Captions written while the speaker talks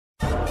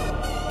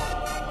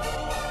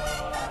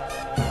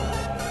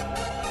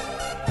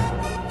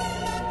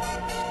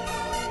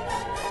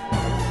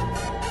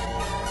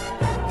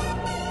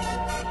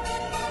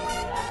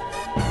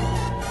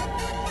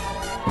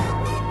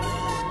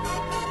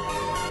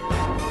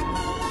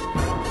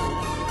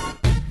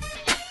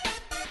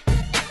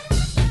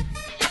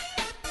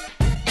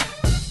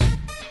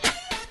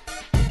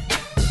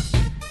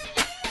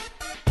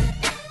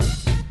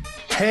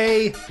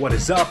Hey, what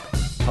is up?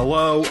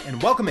 Hello,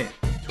 and welcome in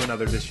to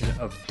another edition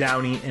of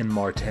Downey and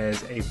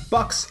Martez, a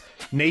Bucks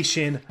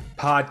Nation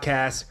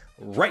podcast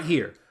right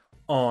here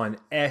on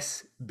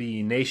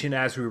SB Nation.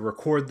 As we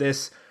record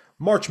this,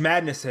 March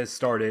Madness has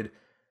started,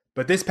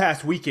 but this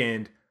past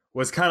weekend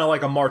was kind of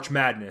like a March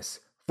Madness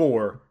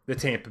for the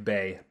Tampa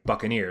Bay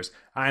Buccaneers.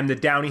 I am the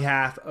Downey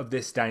half of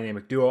this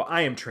dynamic duo.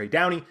 I am Trey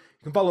Downey.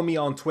 You can follow me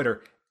on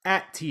Twitter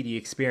at TD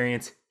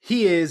Experience.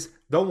 He is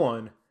the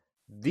one,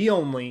 the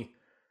only.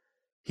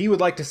 He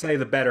would like to say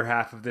the better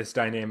half of this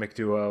dynamic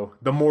duo,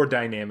 the more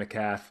dynamic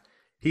half.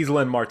 He's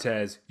Len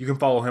Martez. You can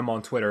follow him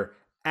on Twitter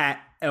at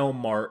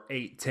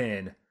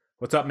Elmart810.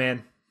 What's up,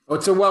 man? Well,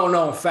 it's a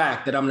well-known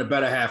fact that I'm the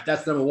better half.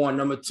 That's number one.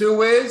 Number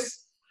two is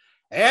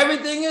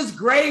everything is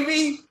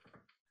gravy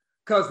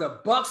because the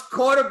Bucks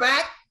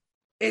quarterback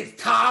is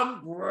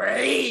Tom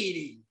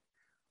Brady.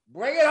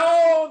 Bring it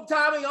home,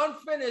 Tommy.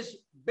 Unfinished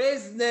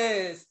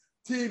business.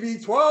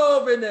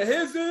 TB12 in the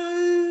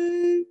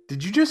hizzy.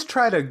 Did you just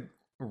try to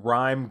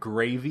rhyme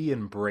gravy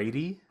and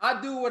Brady?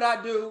 I do what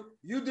I do.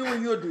 You do what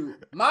you do.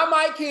 My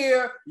mic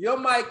here, your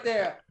mic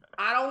there.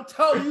 I don't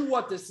tell you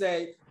what to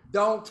say.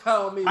 Don't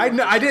tell me.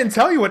 I didn't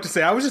tell you what to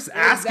say. I was just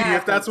asking you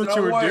if that's what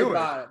you were doing.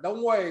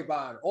 Don't worry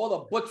about it. All the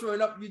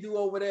butchering up you do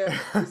over there,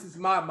 this is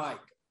my mic.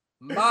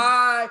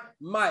 My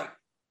mic.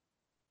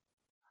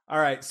 All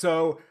right,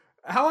 so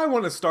how I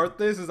want to start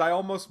this is I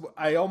almost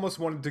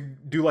wanted to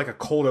do like a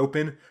cold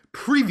open.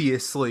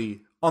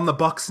 Previously on the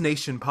Bucks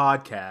Nation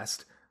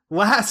podcast,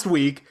 last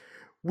week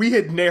we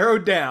had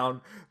narrowed down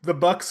the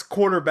Bucks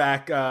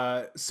quarterback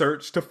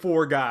search to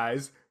 4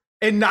 guys,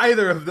 and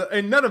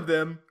none of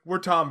them were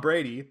Tom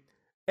Brady.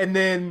 And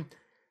then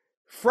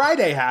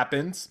Friday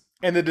happens,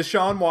 and the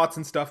Deshaun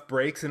Watson stuff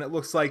breaks, and it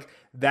looks like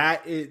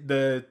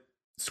the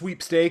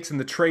sweepstakes and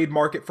the trade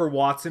market for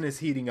Watson is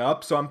heating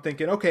up. So I'm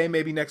thinking, okay,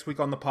 maybe next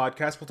week on the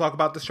podcast we'll talk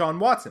about Deshaun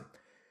Watson.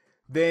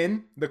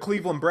 Then the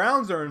Cleveland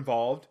Browns are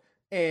involved,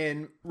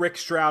 and Rick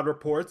Stroud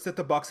reports that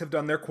the Bucks have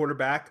done their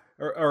quarterback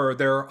or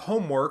their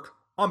homework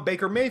on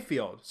Baker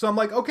Mayfield. So I'm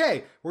like,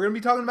 okay, we're going to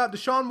be talking about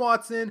Deshaun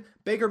Watson,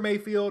 Baker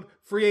Mayfield,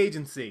 free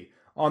agency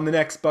on the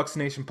next Bucks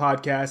Nation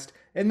podcast.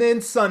 And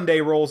then Sunday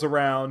rolls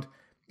around,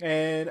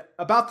 and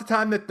about the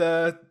time that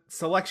the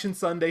Selection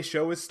Sunday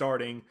show is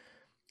starting,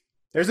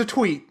 there's a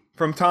tweet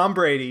from Tom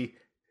Brady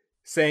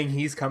saying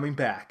he's coming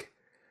back.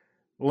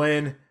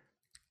 Lynn,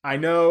 I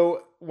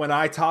know when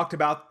I talked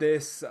about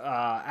this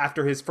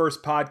after his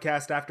first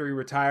podcast, after he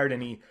retired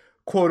and he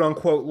quote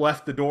unquote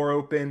left the door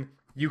open,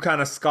 you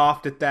kind of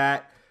scoffed at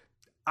that.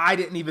 I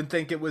didn't even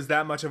think it was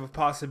that much of a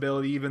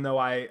possibility, even though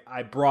I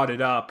brought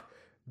it up.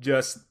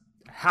 Just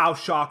how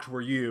shocked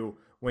were you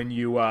when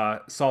you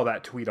saw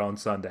that tweet on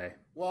Sunday?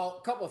 Well,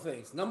 a couple of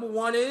things. Number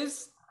one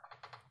is,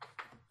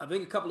 I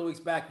think a couple of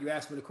weeks back, you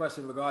asked me the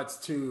question in regards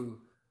to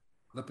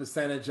the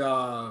percentage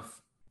of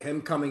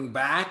him coming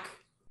back,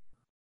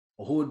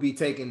 or who would be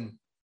taking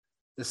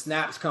the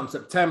snaps come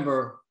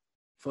September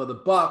for the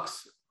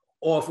Bucks,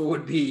 or if it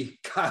would be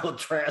Kyle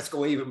Trask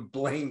or even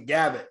Blaine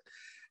Gabbert.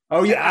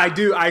 Oh, yeah, I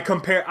do.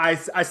 I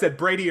said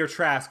Brady or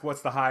Trask,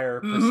 what's the higher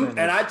percentage?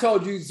 And I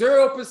told you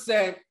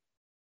 0%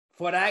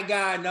 for that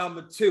guy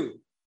number 2.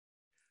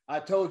 I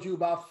told you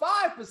about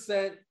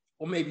 5%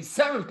 or maybe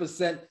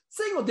 7%,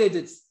 single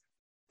digits,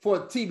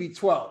 for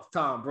TB12,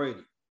 Tom Brady.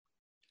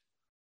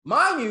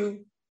 Mind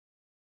you,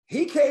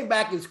 he came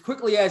back as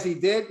quickly as he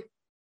did.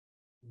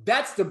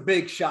 That's the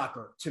big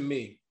shocker to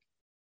me.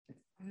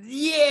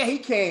 Yeah, he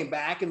came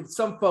back, and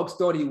some folks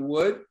thought he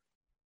would,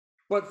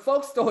 but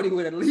folks thought he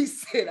would at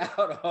least sit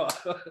out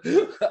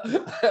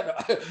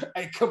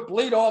a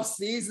complete off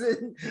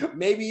season,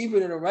 maybe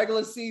even in a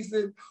regular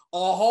season,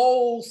 a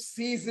whole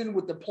season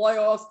with the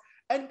playoffs,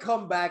 and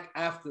come back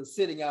after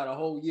sitting out a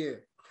whole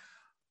year.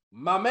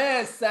 My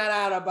man sat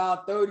out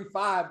about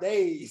 35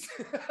 days.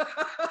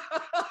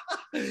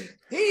 He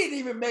didn't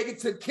even make it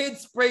to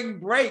kids' spring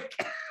break.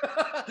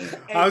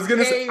 I was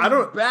gonna say, I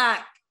don't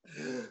back.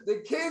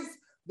 The kids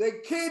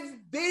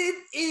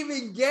didn't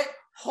even get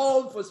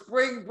home for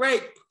spring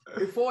break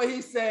before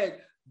he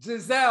said,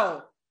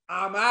 Giselle,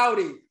 I'm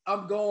outie.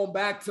 I'm going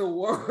back to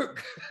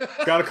work.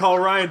 Gotta call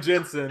Ryan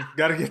Jensen.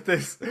 Gotta get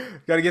this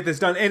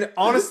done. And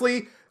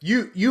honestly,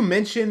 you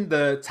mentioned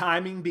the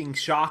timing, being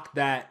shocked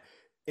that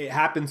it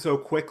happened so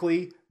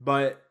quickly,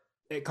 but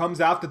it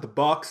comes out that the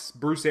Bucks,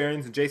 Bruce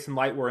Arians and Jason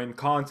Light, were in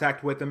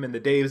contact with him in the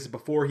days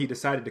before he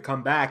decided to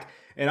come back.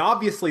 And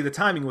obviously the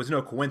timing was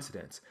no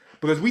coincidence,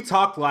 because we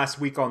talked last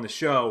week on the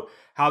show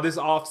how this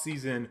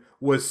offseason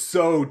was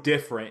so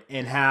different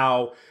and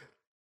how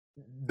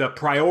the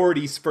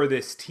priorities for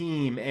this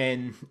team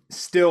and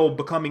still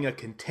becoming a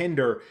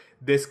contender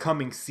this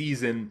coming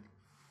season,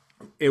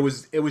 it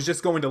was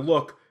just going to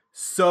look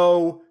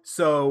so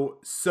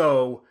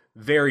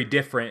very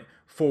different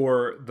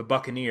for the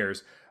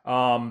Buccaneers.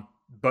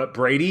 But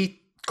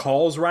Brady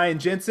calls Ryan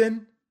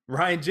Jensen.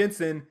 Ryan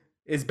Jensen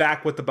is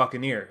back with the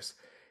Buccaneers.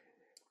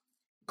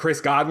 Chris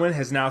Godwin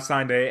has now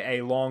signed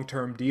a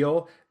long-term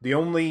deal. The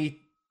only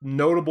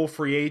notable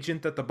free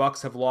agent that the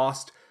Bucks have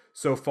lost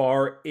so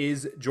far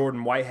is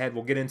Jordan Whitehead.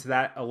 We'll get into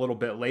that a little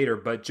bit later,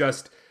 but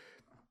just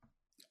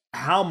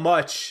how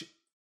much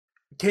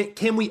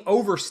can we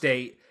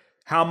overstate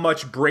how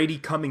much Brady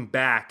coming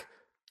back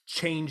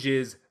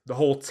changes the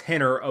whole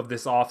tenor of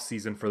this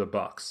offseason for the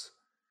Bucks?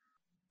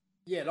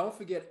 Yeah, don't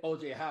forget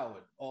O.J.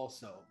 Howard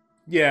also.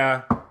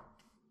 Yeah.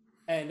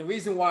 And the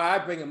reason why I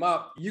bring him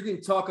up, you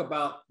can talk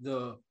about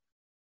the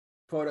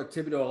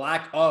productivity or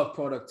lack of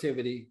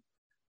productivity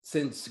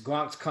since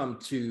Gronk's come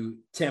to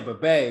Tampa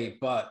Bay,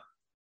 but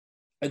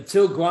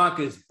until Gronk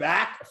is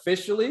back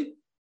officially,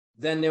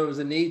 then there was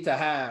a need to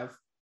have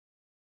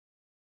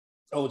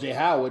O.J.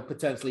 Howard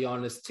potentially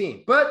on this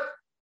team. But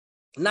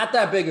not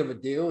that big of a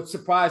deal. It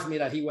surprised me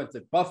that he went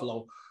to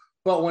Buffalo.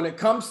 But when it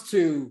comes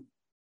to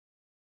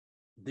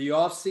the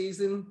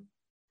offseason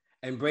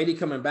and Brady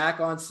coming back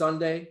on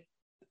Sunday,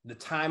 the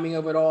timing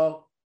of it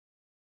all,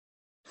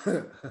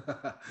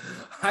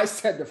 I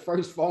said the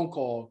first phone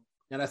call,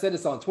 and I said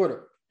this on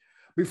Twitter,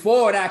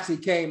 before it actually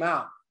came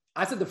out,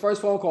 I said the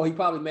first phone call he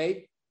probably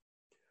made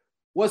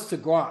was to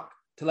Gronk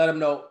to let him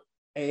know,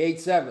 hey,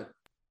 8-7,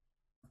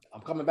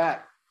 I'm coming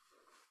back.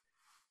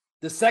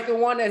 The second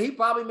one that he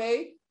probably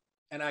made,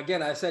 and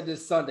again, I said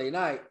this Sunday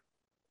night,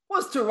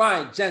 was to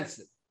Ryan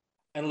Jensen.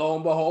 And lo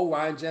and behold,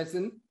 Ryan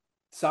Jensen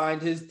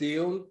signed his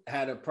deal,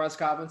 had a press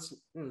conference,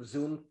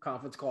 Zoom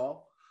conference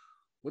call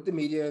with the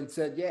media and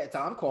said, yeah,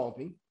 Tom called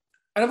me.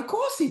 And of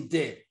course he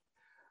did.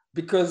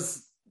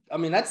 Because, I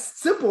mean, that's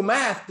simple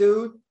math,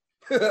 dude.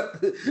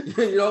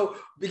 You know,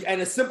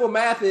 and the simple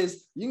math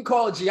is you can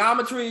call it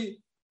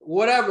geometry,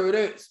 whatever it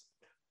is.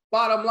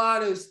 Bottom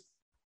line is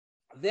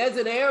there's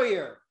an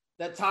area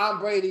that Tom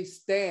Brady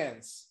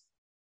stands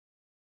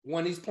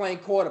when he's playing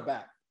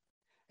quarterback.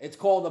 It's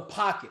called the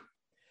pocket.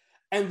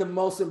 And the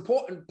most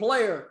important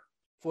player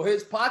for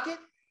his pocket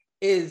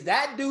is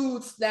that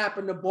dude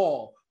snapping the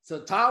ball. So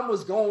Tom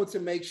was going to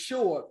make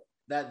sure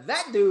that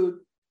that dude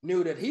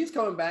knew that he's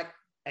coming back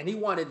and he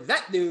wanted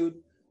that dude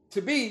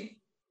to be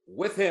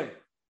with him.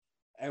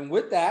 And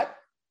with that,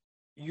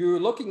 you're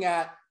looking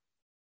at,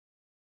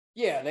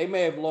 yeah, they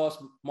may have lost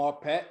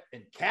Marpet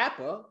and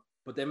Kappa,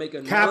 but they make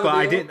a Kappa.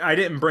 I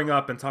didn't bring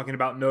up in talking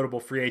about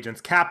notable free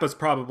agents. Kappa's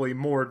probably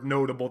more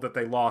notable that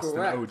they lost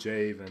than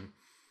OJ even.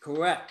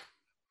 Correct.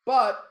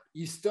 But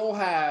you still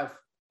have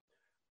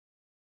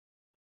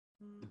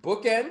the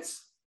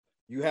bookends.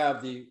 You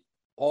have the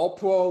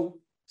all-pro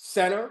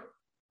center.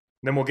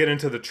 Then we'll get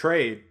into the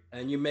trade.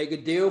 And you make a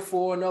deal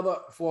for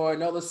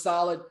another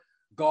solid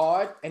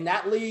guard. And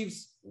that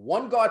leaves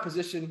one guard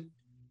position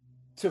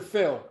to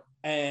fill.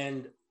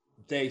 And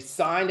they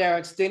signed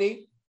Aaron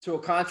Stinney to a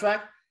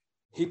contract.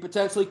 He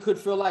potentially could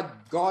fill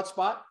like guard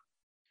spot.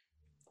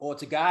 Or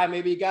it's a guy,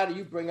 maybe a guy that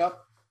you bring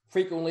up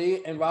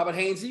frequently, and Robert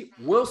Hainsey.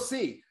 We'll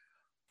see.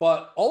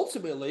 But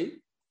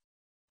ultimately,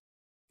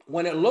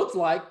 when it looked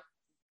like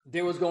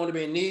there was going to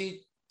be a need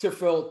to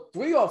fill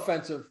 3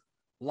 offensive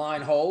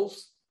line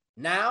holes,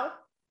 now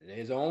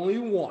there's only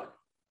one.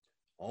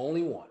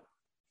 Only one.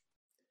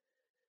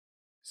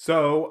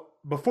 So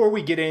before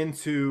we get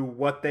into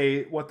what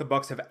the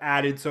Bucks have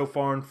added so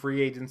far in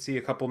free agency,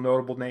 a couple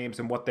notable names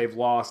and what they've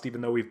lost,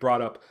 even though we've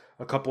brought up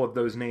a couple of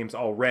those names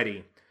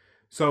already.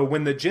 So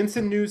when the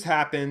Jensen news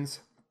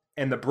happens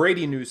and the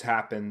Brady news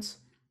happens,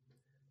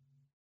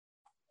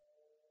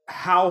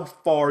 how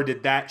far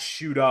did that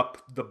shoot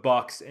up the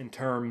Bucks in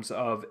terms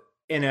of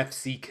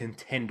NFC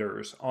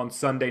contenders on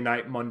Sunday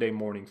night, Monday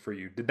morning for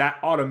you? Did that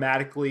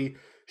automatically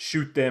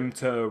shoot them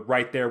to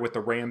right there with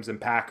the Rams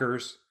and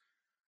Packers?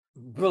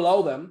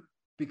 Below them,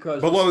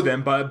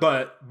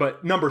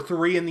 but number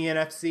 3 in the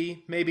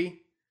NFC,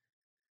 maybe?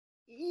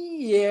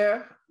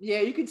 Yeah,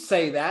 you could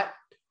say that.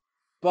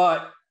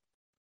 But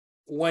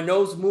when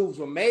those moves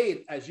were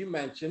made, as you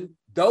mentioned,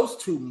 those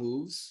 2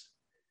 moves,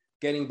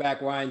 getting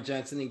back Ryan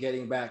Jensen and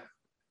getting back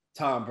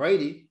Tom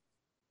Brady,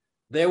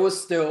 there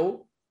was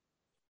still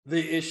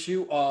the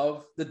issue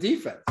of the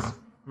defense,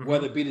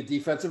 whether it be the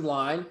defensive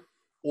line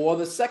or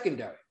the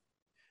secondary.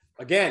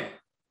 Again,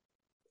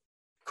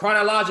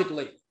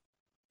 chronologically,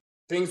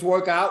 things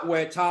work out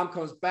where Tom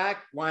comes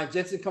back, Ryan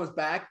Jensen comes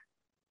back.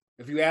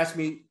 If you ask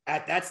me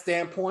at that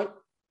standpoint,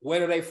 where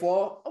do they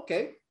fall?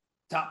 Okay,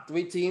 top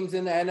 3 teams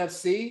in the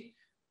NFC,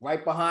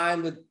 right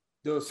behind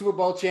the Super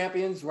Bowl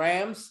champions,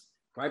 Rams,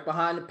 right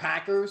behind the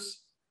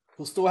Packers,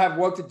 who still have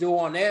work to do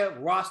on their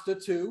roster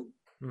too.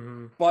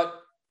 But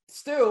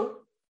still,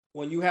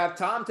 when you have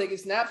Tom taking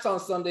snaps on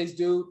Sundays,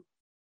 dude,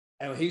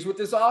 and he's with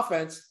this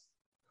offense,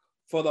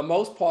 for the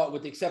most part,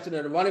 with the exception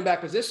of the running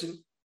back position,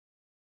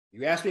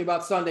 you asked me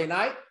about Sunday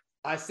night,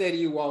 I say to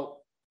you,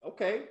 well,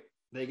 okay,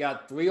 they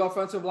got 3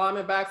 offensive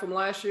linemen back from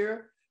last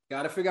year.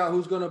 Got to figure out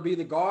who's going to be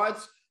the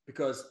guards,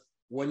 because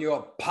when you're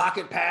a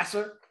pocket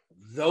passer,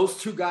 those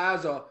 2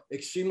 guys are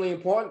extremely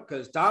important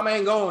because Tom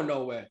ain't going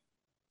nowhere.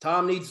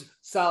 Tom needs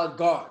solid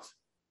guards.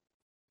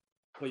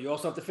 But you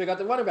also have to figure out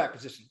the running back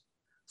position.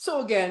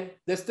 So again,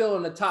 they're still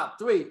in the top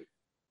 3.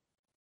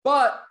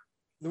 But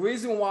the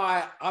reason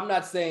why I'm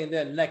not saying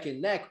they're neck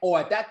and neck, or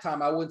at that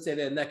time, I wouldn't say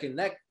they're neck and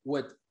neck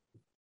with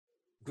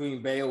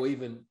Green Bay or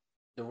even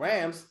the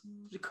Rams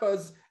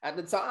because at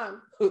the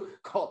time,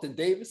 Carlton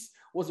Davis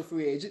was a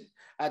free agent.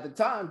 At the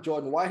time,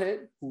 Jordan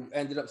Whitehead, who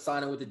ended up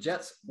signing with the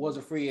Jets, was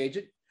a free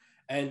agent.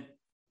 And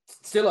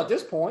still at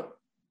this point,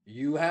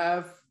 you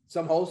have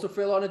some holes to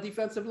fill on the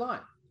defensive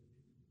line.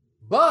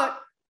 But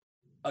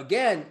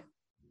again,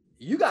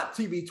 you got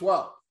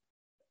TB12.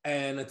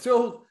 And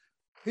until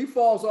he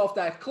falls off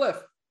that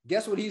cliff,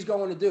 guess what he's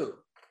going to do?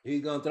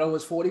 He's going to throw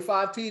his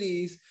 45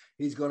 TDs.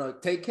 He's going to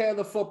take care of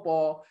the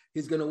football.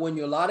 He's going to win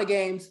you a lot of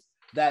games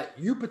that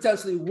you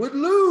potentially would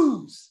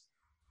lose,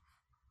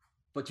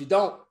 but you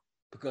don't,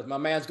 because my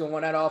man's going to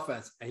run that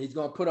offense, and he's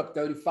going to put up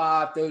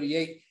 35,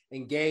 38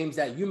 in games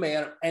that you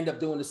may end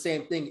up doing the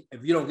same thing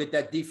if you don't get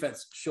that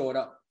defense shored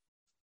up.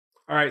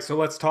 All right, so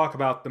let's talk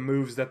about the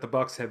moves that the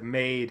Bucs have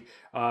made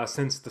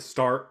since the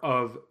start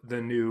of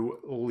the new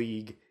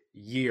league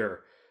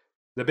year.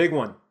 The big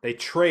one, they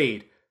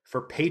trade for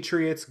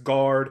Patriots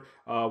guard,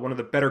 one of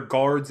the better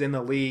guards in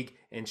the league,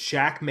 and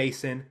Shaq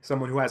Mason,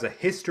 someone who has a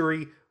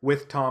history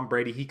with Tom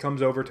Brady. He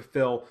comes over to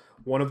fill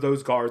one of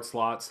those guard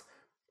slots.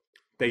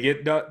 They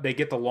get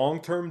the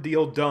long-term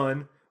deal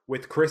done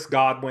with Chris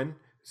Godwin,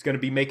 who's going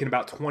to be making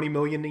about $20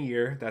 million a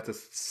year. That's a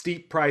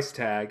steep price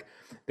tag.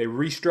 They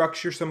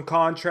restructure some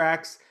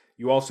contracts.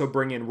 You also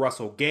bring in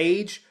Russell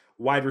Gage,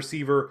 wide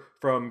receiver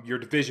from your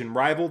division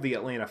rival, the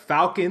Atlanta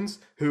Falcons,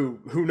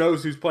 who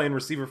knows who's playing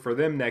receiver for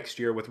them next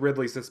year with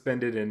Ridley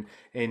suspended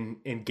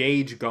and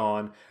Gage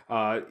gone.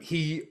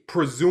 He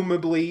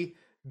presumably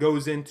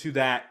goes into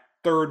that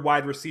third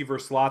wide receiver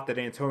slot that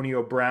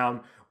Antonio Brown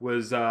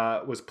was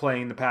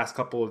playing the past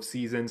couple of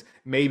seasons,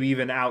 maybe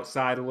even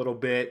outside a little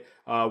bit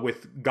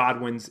with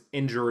Godwin's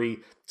injury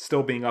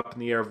still being up in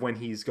the air of when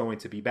he's going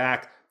to be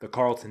back. The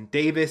Carlton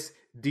Davis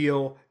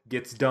deal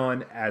gets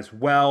done as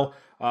well.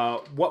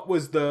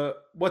 What's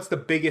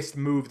the biggest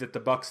move that the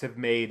Bucs have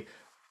made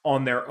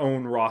on their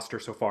own roster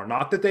so far?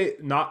 Not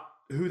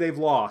who they've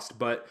lost,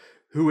 but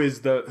who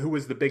is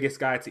the biggest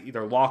guy to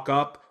either lock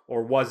up,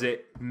 or was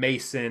it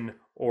Mason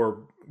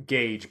or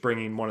Gage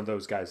bringing one of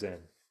those guys in?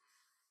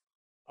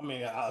 I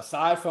mean,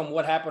 aside from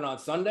what happened on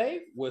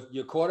Sunday with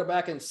your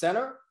quarterback and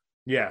center,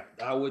 yeah,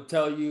 I would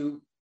tell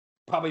you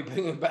probably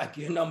bringing back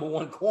your number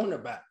one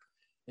cornerback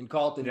in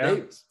Carlton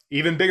Davis.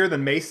 Even bigger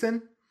than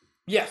Mason?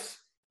 Yes.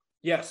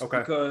 Okay.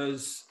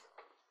 Because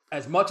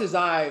as much as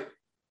I'll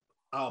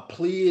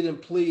plead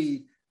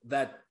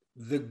that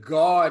the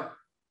guards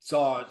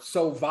are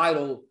so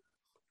vital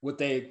with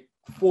a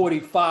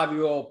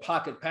 45-year-old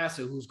pocket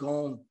passer who's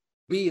going to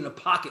be in the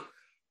pocket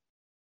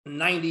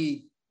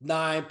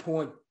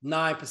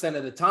 99.9%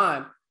 of the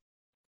time,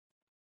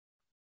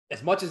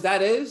 as much as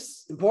that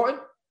is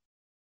important,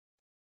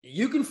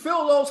 you can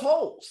fill those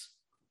holes.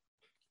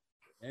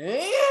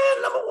 And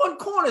number one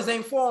corners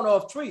ain't falling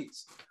off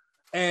trees.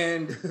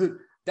 And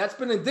that's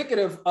been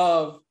indicative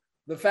of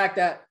the fact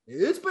that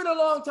it's been a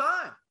long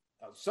time,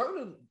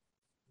 certainly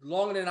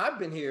longer than I've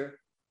been here,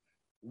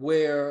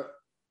 where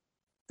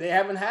they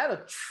haven't had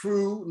a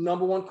true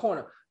number one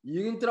corner.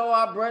 You can throw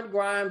out Brent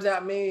Grimes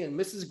at me, and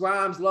Mrs.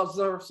 Grimes loves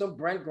her some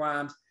Brent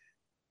Grimes.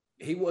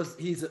 He was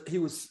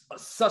a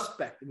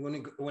suspect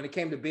when it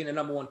came to being a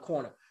number one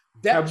corner.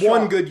 Had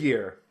one good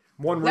year,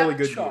 one really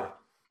good year.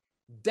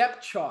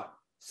 Depth chart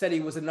said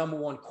he was a number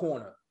one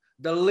corner.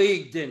 The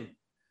league didn't.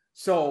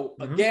 So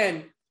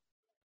again,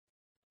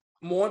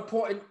 more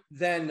important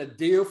than the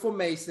deal for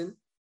Mason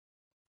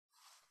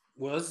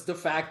was the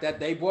fact that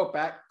they brought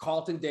back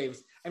Carlton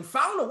Davis and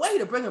found a way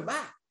to bring him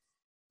back.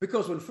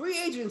 Because when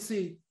free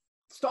agency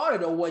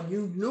started, or when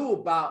you knew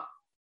about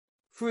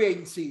free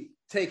agency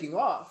taking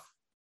off,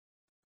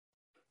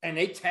 and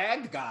they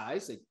tagged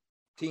guys,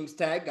 teams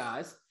tagged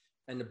guys,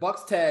 and the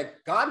Bucs tagged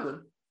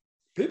Godwin,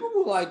 people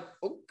were like,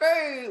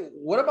 okay,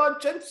 what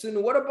about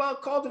Jensen? What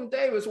about Carlton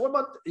Davis? What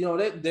about,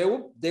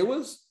 there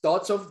was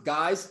thoughts of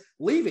guys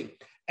leaving.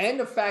 And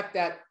the fact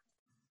that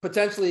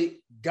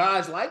potentially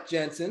guys like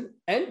Jensen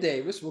and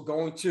Davis were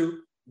going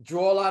to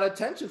draw a lot of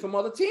attention from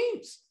other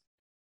teams.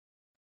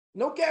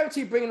 No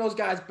guarantee bringing those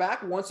guys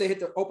back once they hit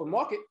the open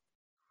market.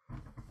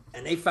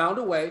 And they found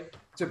a way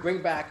to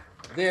bring back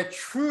their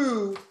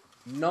true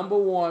number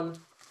one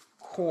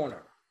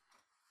corner.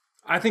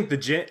 I think the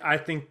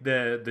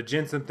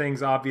Jensen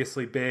thing's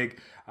obviously big.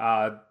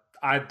 I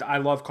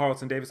love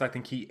Carlton Davis. I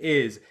think he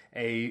is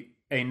a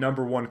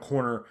number one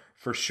corner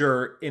for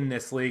sure in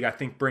this league. I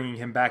think bringing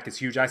him back is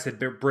huge. I said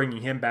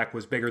bringing him back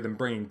was bigger than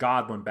bringing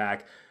Godwin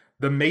back.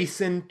 The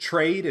Mason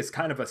trade is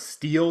kind of a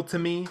steal to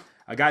me.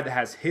 A guy that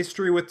has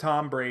history with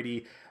Tom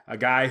Brady, a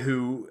guy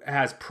who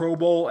has Pro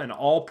Bowl and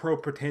All-Pro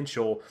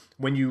potential.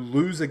 When you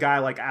lose a guy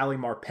like Ali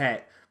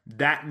Marpet,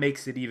 that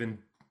makes it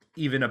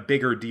even a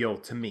bigger deal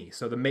to me.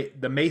 So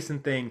the Mason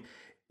thing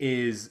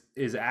is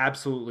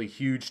absolutely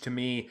huge to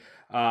me.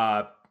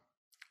 The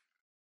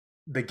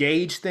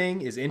Gage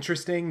thing is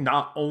interesting.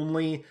 Not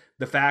only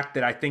the fact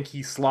that I think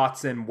he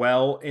slots in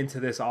well into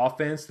this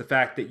offense, the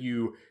fact that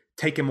you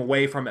take him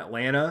away from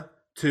Atlanta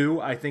too,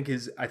 I think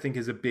is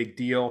a big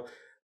deal.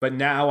 But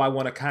now I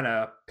want to kind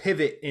of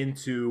pivot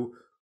into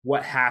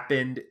what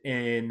happened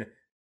in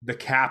the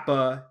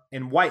Kappa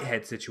and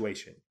Whitehead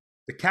situation.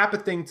 The Kappa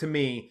thing to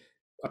me,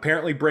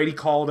 apparently Brady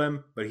called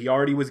him, but he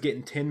already was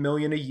getting $10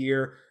 million a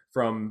year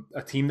from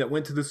a team that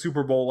went to the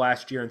Super Bowl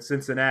last year in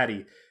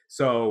Cincinnati.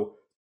 So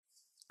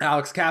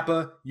Alex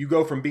Kappa, you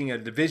go from being a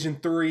Division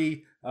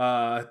III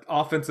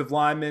offensive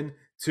lineman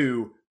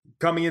to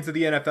coming into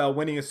the NFL,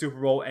 winning a Super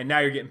Bowl, and now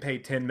you're getting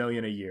paid $10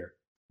 million a year.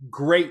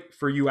 Great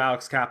for you,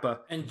 Alex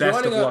Kappa. And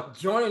best of luck.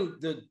 Joining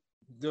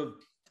the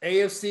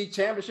AFC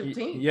Championship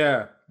team.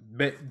 Yeah,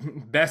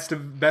 best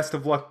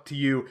of luck to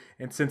you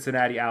in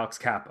Cincinnati, Alex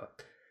Kappa.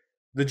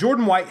 The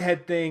Jordan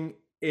Whitehead thing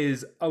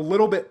is a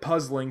little bit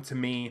puzzling to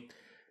me.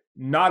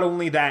 Not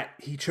only that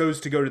he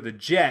chose to go to the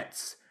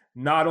Jets,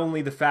 not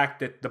only the fact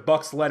that the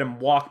Bucs let him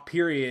walk,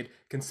 period,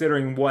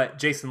 considering what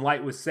Jason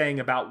Light was saying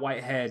about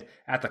Whitehead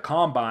at the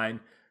Combine,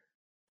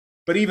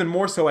 but even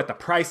more so at the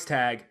price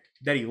tag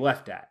that he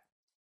left at.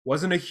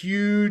 Wasn't a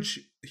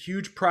huge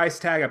price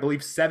tag. I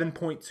believe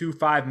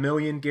 $7.25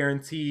 million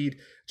guaranteed,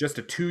 just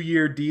a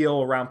 2-year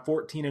deal, around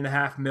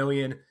 $14.5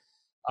 million.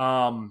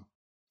 The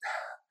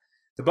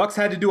Bucs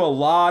had to do a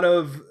lot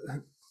of,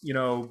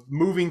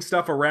 moving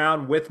stuff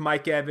around with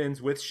Mike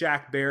Evans, with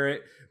Shaq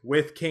Barrett,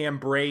 with Cam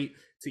Brate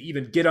to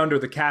even get under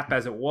the cap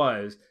as it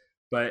was.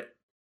 But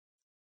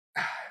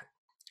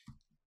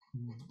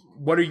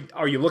what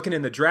are you looking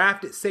in the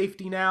draft at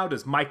safety now?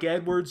 Does Mike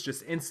Edwards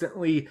just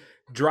instantly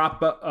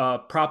prop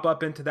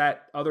up into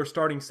that other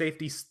starting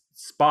safety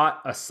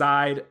spot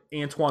aside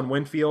Antoine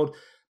Winfield?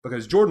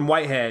 Because Jordan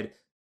Whitehead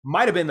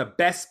might have been the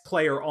best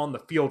player on the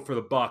field for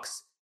the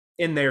Bucs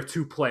in their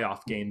 2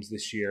 playoff games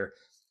this year.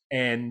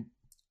 And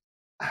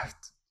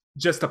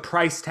just a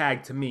price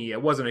tag to me,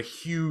 it wasn't a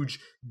huge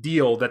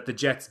deal that the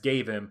Jets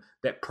gave him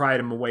that pried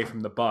him away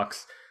from the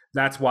Bucs.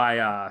 That's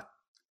why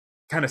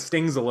kind of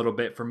stings a little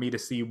bit for me to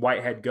see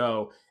Whitehead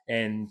go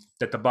and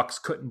that the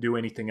Bucs couldn't do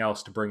anything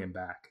else to bring him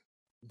back.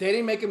 They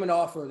didn't make him an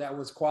offer that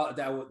was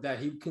that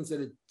he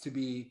considered to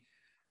be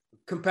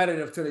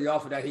competitive to the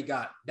offer that he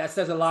got. That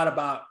says a lot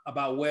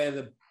about where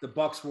the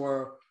Bucs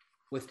were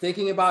with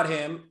thinking about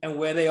him and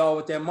where they are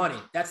with their money.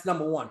 That's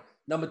number one.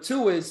 Number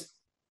two is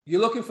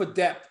you're looking for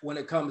depth when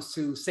it comes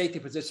to safety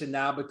position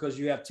now because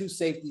you have 2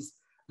 safeties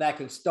that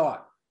can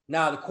start.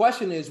 Now, the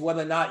question is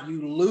whether or not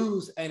you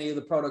lose any of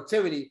the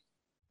productivity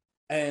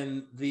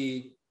and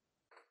the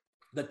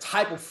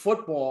type of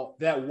football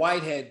that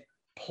Whitehead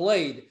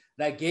played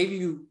that gave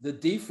you the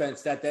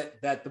defense that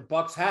the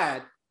Bucs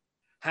had,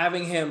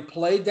 having him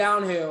play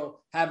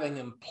downhill, having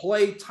him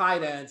play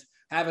tight ends,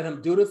 having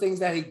him do the things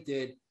that he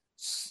did,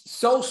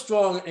 so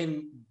strong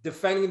in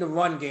defending the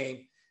run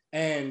game.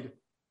 And,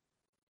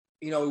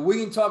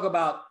 we can talk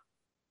about,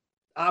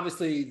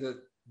 obviously,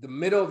 the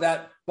middle of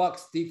that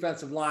Bucs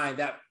defensive line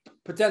that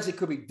potentially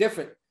could be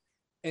different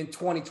in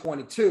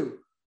 2022.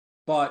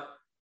 But,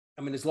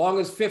 as long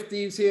as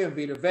 50 is here and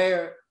Vita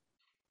Vea,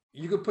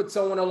 you could put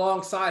someone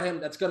alongside him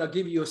that's going to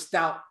give you a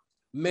stout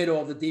middle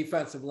of the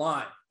defensive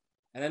line.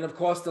 And then, of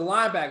course, the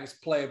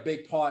linebackers play a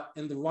big part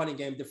in the running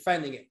game,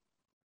 defending it.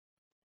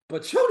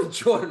 But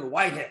Jordan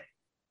Whitehead,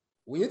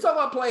 when you talk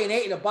about playing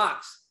 8 in a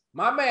box,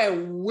 my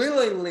man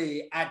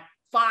willingly at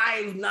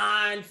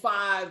 5'9",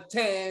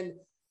 5'10",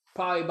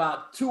 probably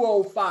about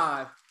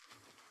 205,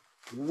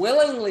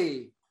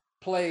 willingly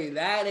play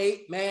that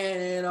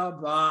 8-man in a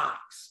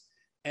box.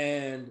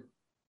 And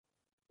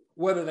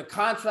whether the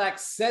contract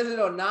says it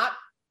or not,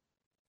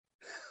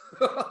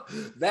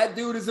 that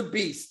dude is a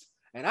beast.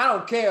 And I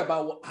don't care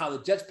about how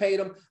the Jets paid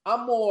him.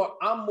 I'm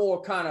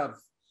more kind of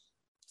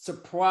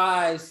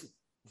surprised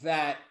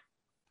that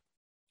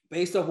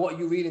based on what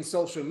you read in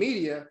social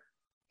media,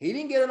 he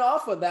didn't get an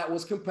offer that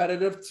was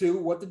competitive to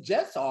what the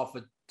Jets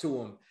offered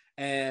to him.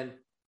 And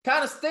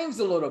kind of stings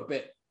a little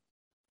bit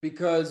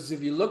because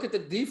if you look at the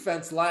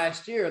defense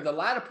last year, the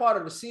latter part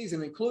of the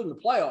season, including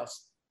the playoffs,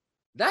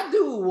 that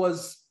dude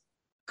was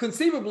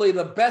conceivably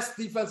the best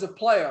defensive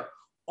player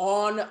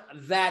on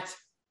that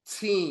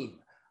team.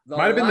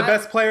 Might have been the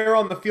best player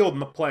on the field in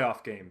the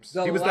playoff games.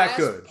 He was that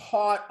good. The last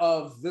part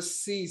of the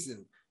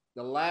season,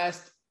 the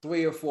last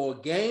 3 or 4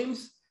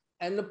 games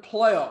and the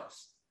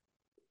playoffs,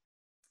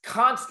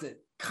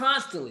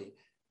 constantly,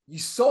 you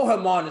saw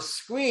him on the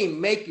screen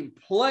making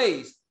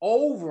plays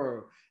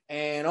over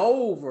and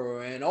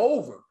over and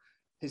over.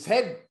 His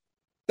head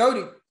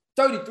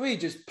 33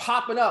 just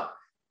popping up.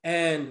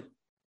 And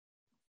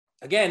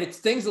again, it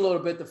stings a little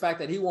bit, the fact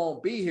that he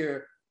won't be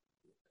here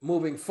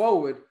moving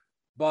forward,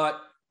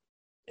 but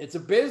it's a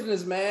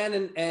business,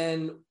 man.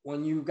 And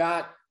when you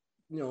got,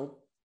 the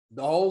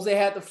holes they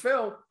had to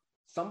fill,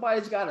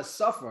 somebody's got to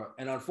suffer.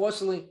 And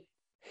unfortunately,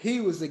 he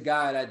was the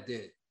guy that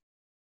did.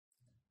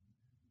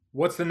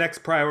 What's the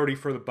next priority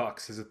for the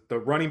Bucs? Is it the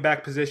running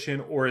back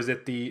position or is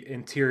it the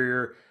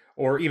interior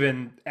or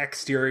even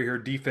exterior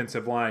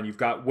defensive line? You've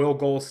got Will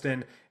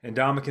Golston and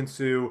Ndamukong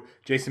Suh,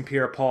 Jason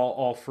Pierre-Paul,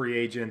 all free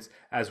agents,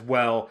 as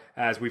well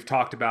as we've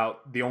talked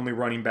about the only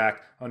running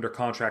back under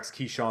contracts,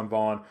 Keyshawn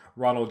Vaughn,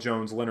 Ronald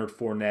Jones, Leonard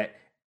Fournette,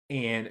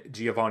 and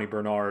Giovanni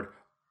Bernard,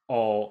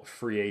 all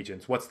free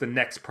agents? What's the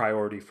next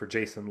priority for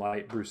Jason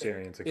Licht, Bruce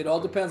Arians? It all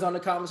depends on the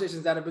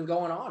conversations that have been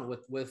going on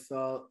with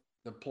the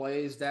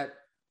players that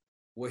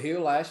were here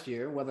last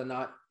year, whether or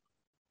not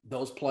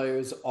those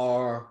players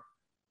are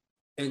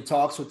in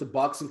talks with the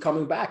Bucks and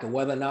coming back, and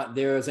whether or not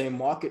there is a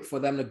market for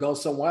them to go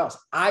somewhere else.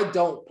 I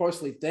don't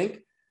personally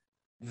think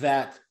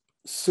that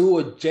Sue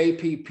or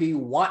JPP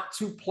want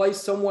to play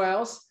somewhere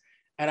else.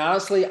 And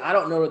honestly, I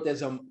don't know that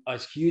there's a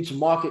huge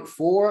market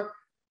for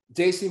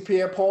Jason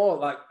Pierre-Paul.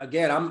 Like,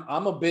 again,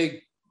 I'm a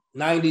big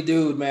 90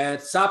 dude, man.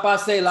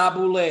 Sapase la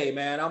boule,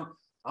 man.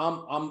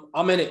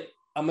 I'm in it.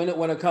 I'm in it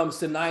when it comes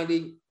to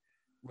 90.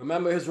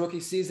 Remember his rookie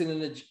season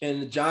in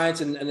the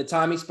Giants and the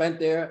time he spent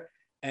there,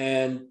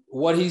 and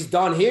what he's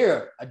done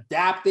here,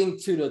 adapting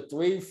to the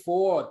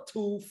 3-4,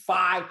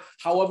 2-5,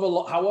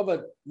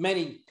 however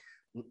many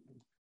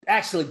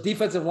actually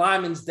defensive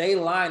linemen they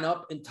line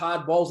up in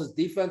Todd Bowles'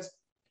 defense.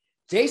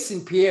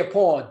 Jason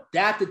Pierre-Paul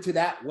adapted to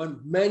that when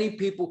many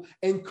people,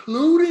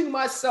 including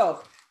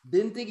myself,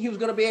 didn't think he was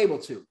going to be able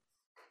to.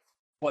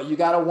 But you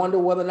got to wonder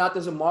whether or not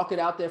there's a market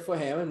out there for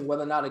him, and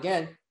whether or not,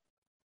 again,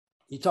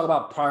 you talk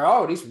about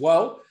priorities.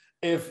 Well,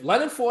 if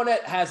Leonard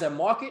Fournette has a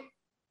market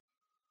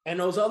and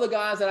those other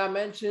guys that I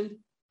mentioned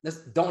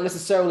don't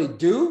necessarily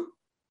do,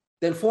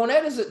 then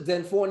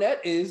Fournette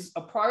is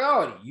a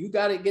priority. You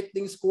got to get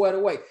things squared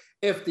away.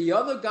 If the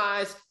other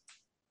guys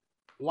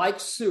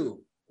like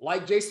Sue,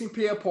 like Jason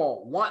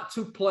Pierre-Paul, want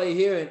to play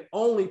here and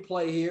only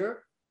play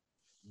here,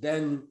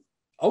 then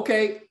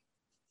okay,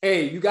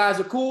 hey, you guys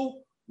are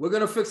cool. We're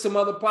going to fix some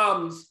other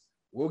problems.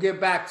 We'll get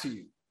back to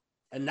you.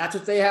 And that's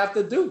what they have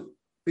to do,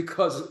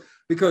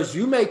 because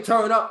you may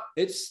turn up.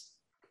 It's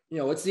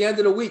the end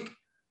of the week.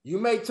 You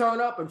may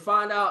turn up and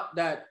find out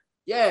that,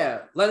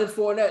 yeah, Leonard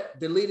Fournette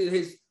deleted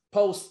his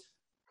post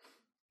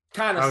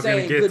kind of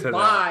saying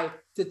goodbye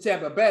to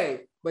Tampa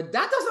Bay. But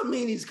that doesn't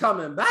mean he's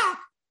coming back,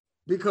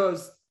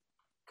 because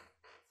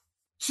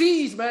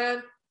cheese,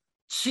 man,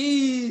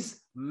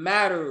 cheese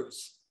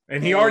matters.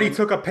 And he already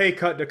took a pay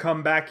cut to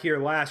come back here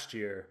last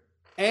year.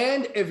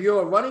 And if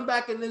you're a running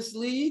back in this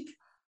league,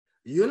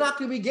 you're not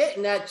going to be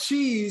getting that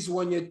cheese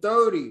when you're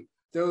 30,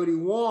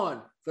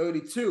 31,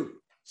 32.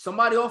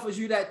 Somebody offers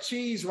you that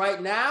cheese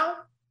right now,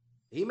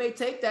 he may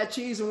take that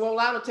cheese and roll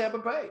out of Tampa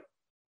Bay.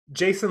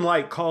 Jason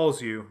Licht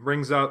calls you,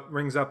 rings up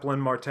Len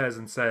Martez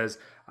and says,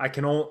 there's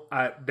only...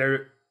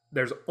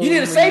 You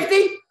need a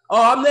safety?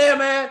 Oh, I'm there,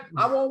 man.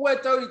 I won't wear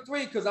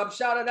 33 because I'm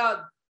shouting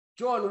out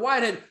Jordan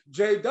Whitehead,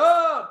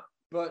 J-Dub.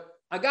 But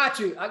I got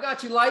you,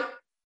 Light.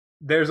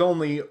 There's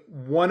only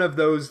one of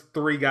those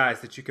three guys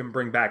that you can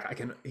bring back.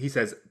 He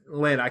says,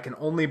 Len, I can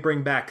only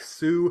bring back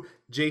Sue,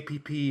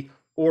 JPP,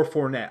 or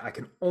Fournette. I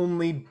can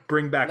only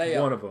bring back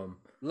one of them.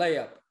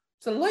 Layup.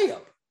 It's a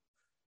layup.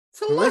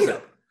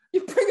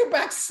 You're bringing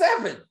back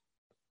 7.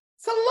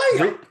 It's a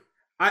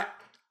layup.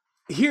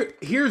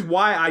 Here's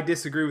why I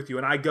disagree with you,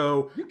 and I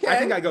go. You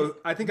can. I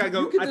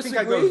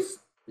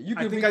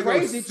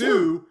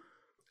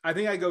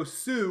go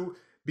Sue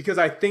because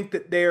I think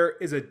that there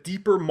is a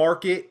deeper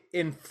market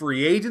in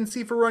free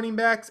agency for running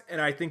backs,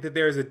 and I think that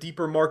there is a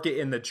deeper market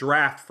in the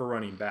draft for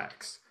running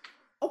backs.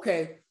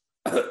 Okay.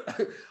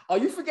 Are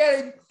you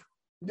forgetting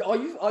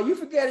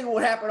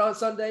what happened on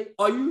Sunday?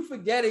 Are you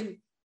forgetting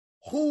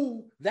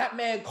who that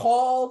man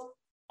called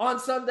on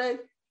Sunday?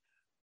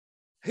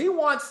 He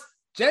wants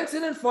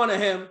Jensen in front of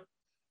him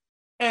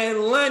and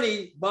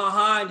Lenny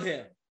behind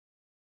him.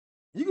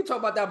 You can talk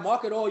about that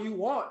market all you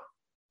want.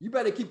 You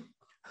better keep...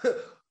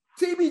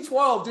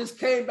 TB12 just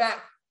came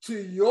back to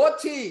your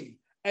team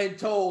and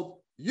told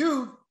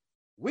you,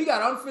 we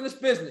got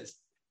unfinished business.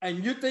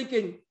 And you're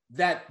thinking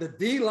that the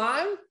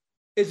D-line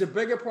is a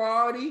bigger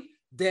priority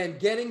than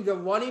getting the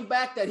running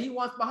back that he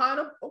wants behind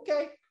him?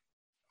 Okay.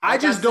 I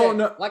don't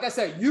know. Like I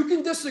said, you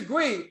can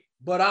disagree,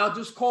 but I'll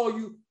just call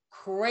you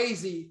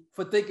crazy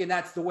for thinking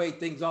that's the way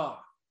things are.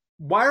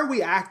 Why are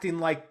we acting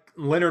like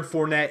Leonard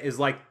Fournette is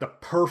like the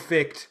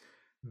perfect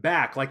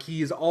back, like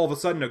he is all of a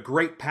sudden a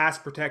great pass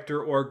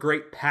protector or a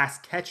great pass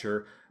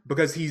catcher?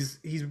 Because he's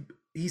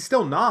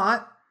still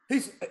not.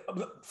 He's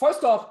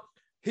first off,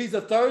 he's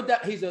a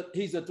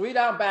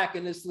 3-down back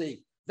in this league.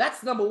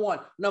 That's number one.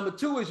 Number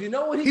two is, you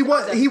know what he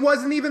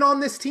wasn't even on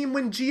this team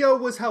when Gio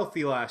was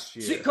healthy last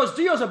year. Because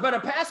Gio's a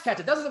better pass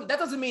catcher. That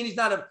doesn't mean he's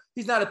not a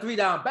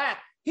 3-down back.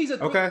 He's a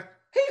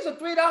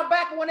 3-down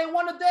back when they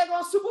won the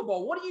daggone Super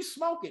Bowl. What are you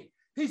smoking?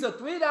 He's a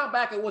 3-down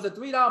back and was a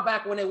 3-down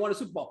back when they won the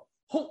Super Bowl.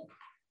 Who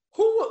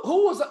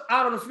was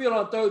out on the field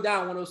on 3rd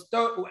down when it was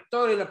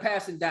third in a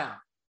passing down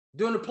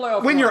during the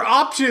playoff? When your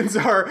options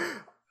are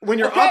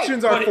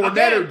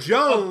Fournette or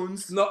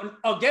Jones. No,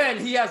 again,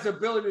 he has the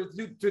ability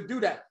to do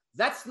that.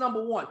 That's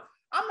number one.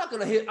 I'm not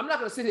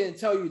gonna sit here and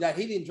tell you that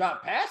he didn't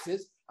drop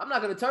passes. I'm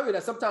not gonna tell you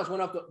that sometimes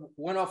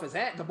went off his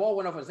hand. The ball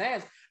went off his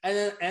hands and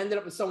then ended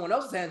up in someone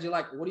else's hands. You're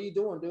like, what are you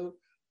doing, dude?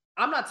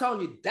 I'm not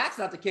telling you that's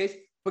not the case.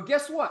 But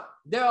guess what?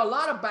 There are a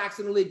lot of backs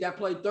in the league that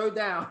play 3rd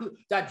down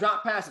that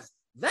drop passes.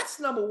 That's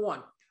number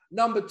one.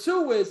 Number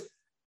two is,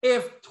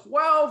 if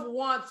 12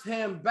 wants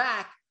him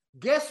back,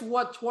 guess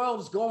what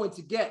 12's going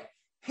to get?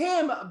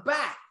 Him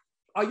back.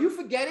 Are you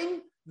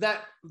forgetting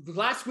that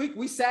last week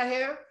we sat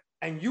here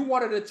and you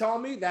wanted to tell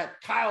me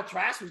that Kyle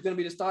Trask was going to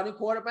be the starting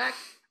quarterback?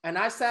 And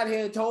I sat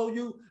here and told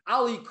you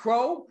I'll eat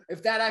crow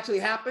if that actually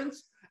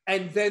happens.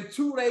 And then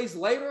 2 days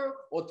later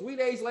or 3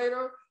 days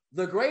later,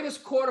 the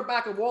greatest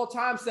quarterback of all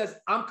time says,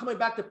 I'm coming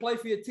back to play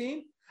for your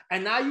team.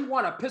 And now you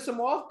want to piss him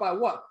off by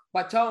what?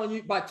 By telling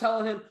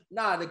him,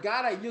 nah, the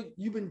guy that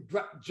you've been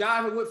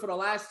jiving with for the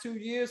last 2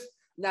 years,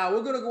 now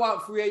we're going to go out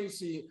in free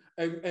agency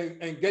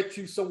and get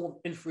you someone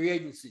in free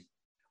agency.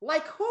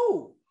 Like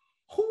who?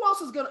 Who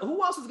else is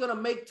gonna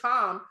make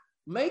Tom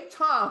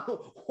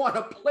want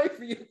to play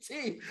for your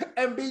team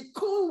and be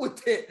cool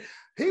with it?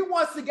 He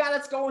wants the guy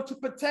that's going to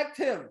protect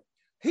him.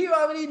 He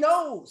already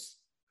knows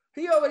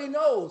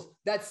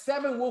that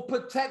Seven will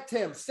protect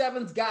him.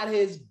 Seven's got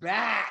his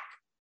back.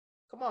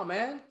 Come on,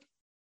 man.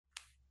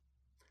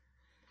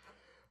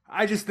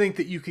 I just think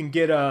that you can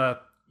get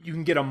a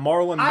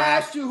Marlon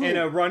Mack and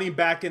a running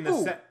back in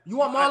the You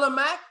want Marlon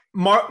Mack?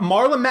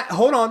 Marlon Mack.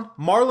 Hold on,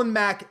 Marlon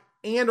Mack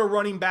and a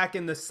running back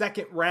in the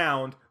second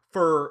round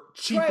for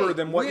cheaper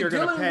than what you're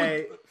going to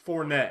pay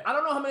Fournette. I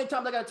don't know how many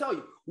times I got to tell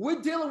you.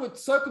 We're dealing with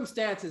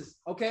circumstances,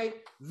 okay?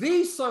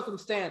 These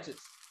circumstances.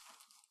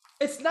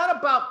 It's not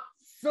about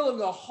filling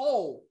a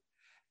hole.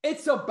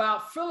 It's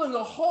about filling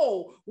a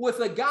hole with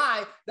a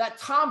guy that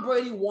Tom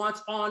Brady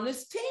wants on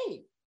this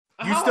team.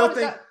 How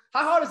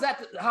hard is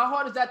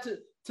that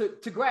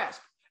to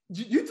grasp?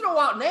 You throw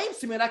out names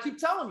to me, and I keep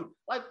telling you,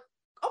 like,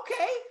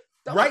 okay.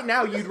 Right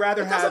now, you'd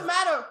rather have.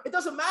 It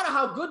doesn't matter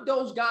how good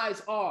those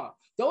guys are.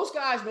 Those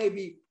guys may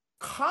be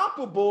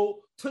comparable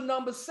to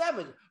number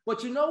 7,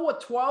 but you know what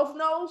 12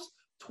 knows?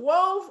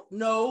 12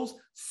 knows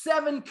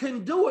 7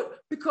 can do it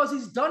because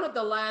he's done it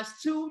the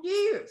last 2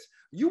 years.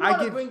 You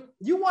want to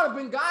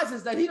bring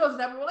guys that he doesn't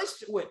have a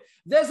relationship with.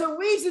 There's a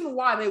reason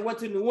why they went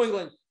to New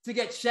England to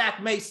get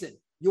Shaq Mason.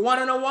 You want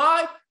to know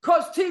why?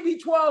 Because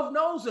TB12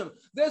 knows him.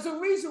 There's a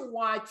reason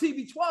why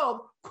TB12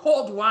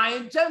 called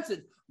Ryan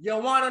Jensen. You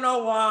want to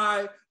know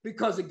why?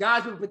 Because the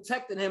guy's been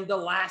protecting him the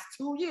last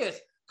 2 years.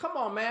 Come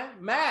on, man.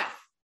 Math.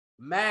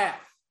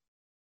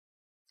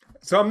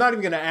 So I'm not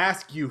even going to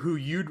ask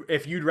you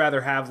if you'd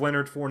rather have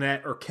Leonard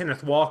Fournette or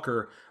Kenneth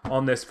Walker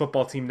on this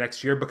football team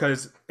next year,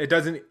 because it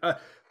doesn't.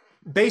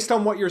 Based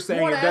on what you're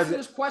saying, it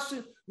doesn't.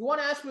 You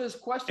want to ask me this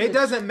question? It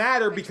doesn't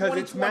matter because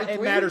it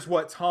matters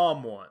what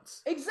Tom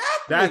wants.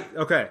 Exactly.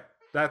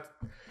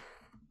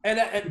 And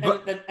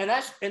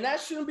that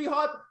shouldn't be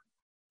hard.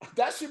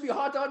 That should be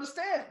hard to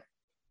understand.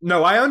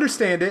 No, I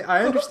understand it.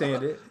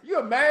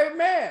 You're a married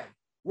man.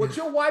 What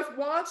your wife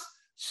wants,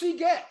 she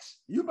gets.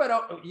 You better,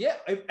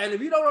 and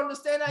if you don't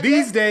understand that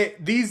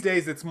these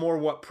days, it's more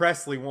what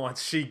Presley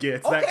wants, she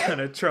gets. Okay. That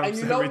kind of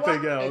trumps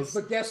everything else.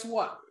 But guess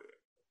what?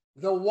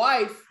 Your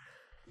wife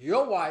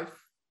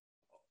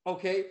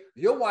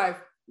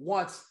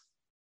wants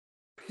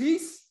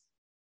peace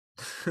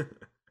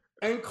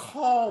and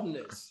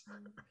calmness.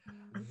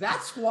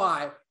 That's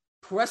why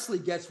Presley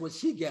gets what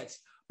she gets,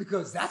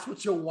 because that's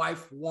what your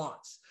wife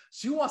wants.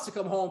 She wants to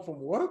come home from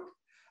work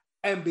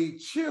and be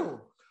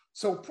chill.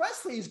 So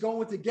Presley is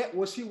going to get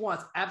what she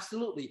wants,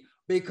 absolutely,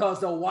 because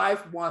the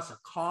wife wants a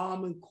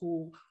calm and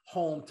cool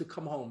home to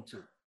come home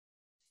to.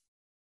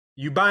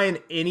 You buying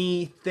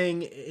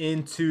anything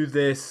into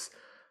this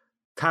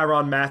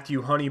Tyrann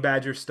Mathieu Honey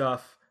Badger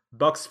stuff?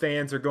 Bucks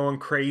fans are going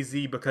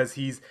crazy because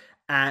he's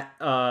at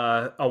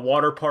a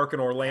water park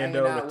in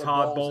Orlando with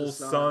Todd Bowles'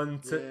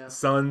 son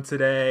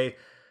today.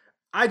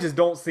 I just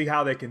don't see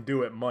how they can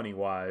do it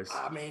money-wise.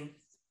 I mean,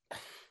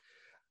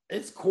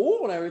 it's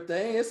cool and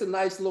everything. It's a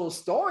nice little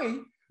story,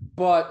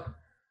 but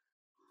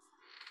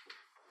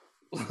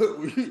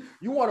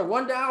you want to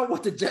run down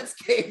what the Jets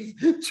gave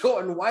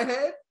Jordan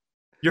Whitehead?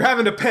 You're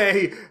having to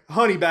pay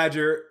Honey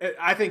Badger,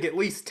 I think, at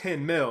least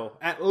 $10 million,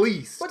 at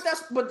least.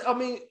 But I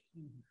mean,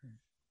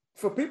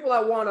 for people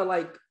that want to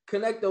like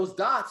connect those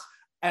dots,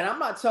 and I'm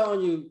not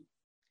telling you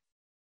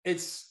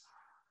it's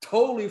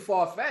totally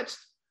far-fetched,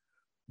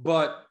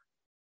 but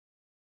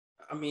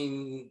I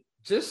mean,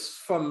 just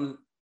from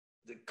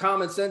the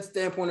common sense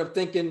standpoint of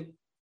thinking,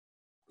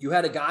 you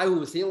had a guy who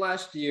was here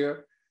last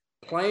year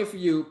playing for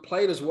you,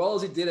 played as well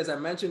as he did, as I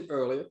mentioned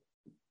earlier.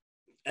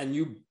 And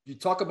you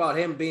talk about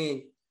him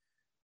being,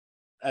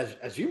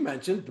 as you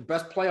mentioned, the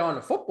best player on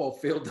the football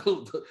field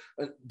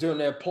during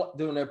their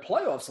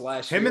playoffs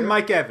last year. Him and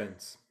Mike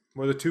Evans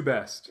were the two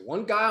best.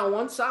 One guy on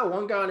one side,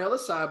 one guy on the other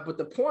side. But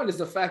the point is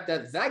the fact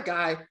that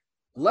guy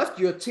left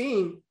your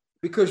team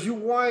because you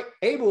weren't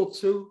able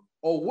to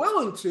or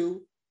willing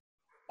to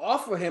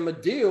offer him a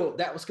deal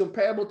that was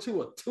comparable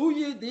to a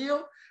 2-year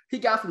deal he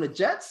got from the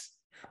Jets.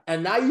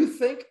 And now you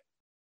think,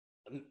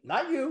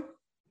 not you,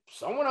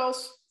 someone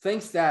else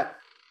thinks that,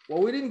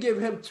 well, we didn't give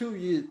him 2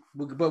 years,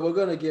 but we're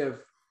going to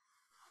give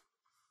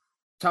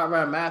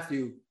Tyrann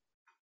Mathieu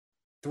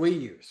 3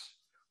 years,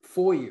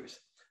 4 years.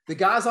 The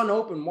guy's on the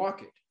open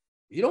market.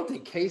 You don't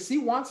think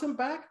KC wants him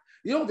back?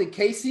 You don't think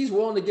KC's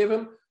willing to give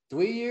him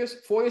 3 years,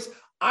 4 years?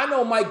 I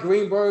know Mike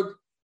Greenberg,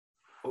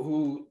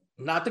 who,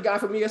 not the guy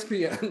from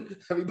ESPN.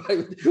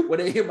 Everybody, when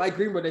they hear Mike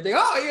Greenberg, they think,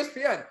 oh,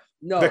 ESPN.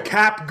 No, the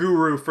cap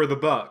guru for the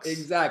Bucks.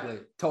 exactly.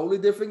 Totally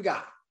different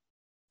guy.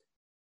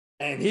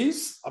 And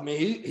he's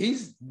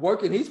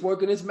working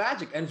his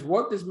magic, and he's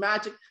worked his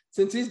magic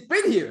since he's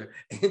been here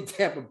in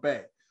Tampa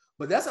Bay.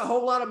 But that's a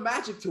whole lot of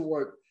magic to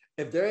work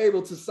if they're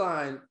able to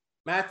sign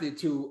Matthew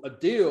to a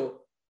deal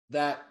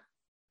that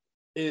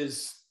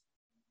is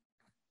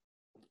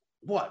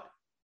what,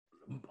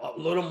 a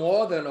little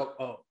more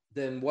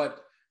than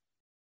what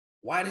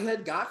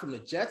Whitehead got from the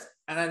Jets.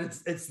 And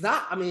it's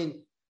not, I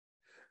mean,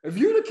 if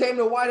you'd have came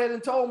to Whitehead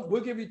and told him,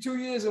 we'll give you 2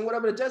 years and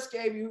whatever the Jets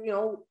gave you,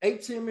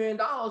 $18 million,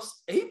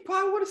 he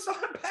probably would have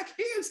signed back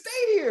here and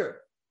stayed here.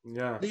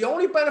 Yeah. The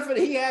only benefit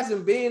he has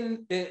in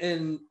being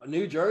in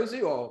New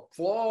Jersey or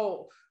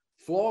Florida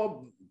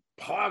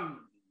Park,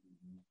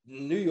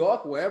 New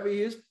York, wherever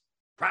he is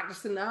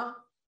practicing now,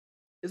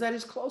 is that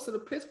he's closer to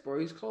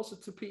Pittsburgh. He's closer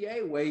to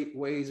PA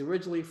where he's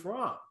originally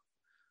from.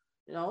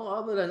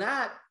 Other than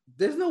that,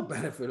 there's no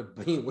benefit of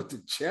being with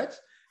the Jets.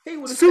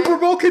 Super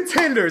Bowl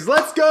contenders.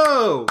 Let's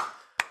go.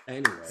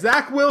 Anyway.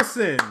 Zach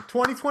Wilson,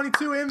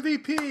 2022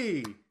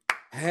 MVP.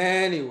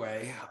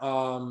 Anyway,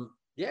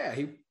 yeah,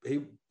 he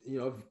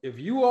if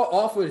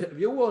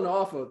you're willing to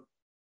offer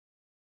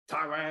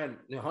Tyrann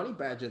Honey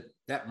Badger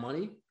that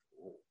money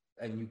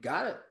and you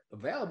got it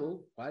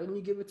available, why didn't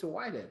you give it to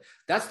Whitehead?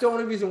 That's the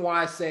only reason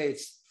why I say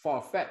it's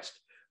far-fetched.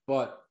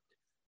 But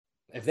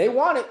if they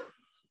want it,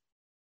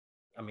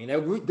 I mean,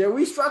 they're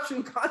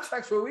restructuring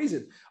contracts for a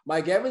reason.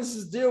 Mike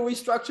Evans' deal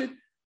restructured.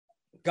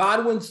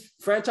 Godwin's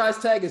franchise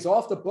tag is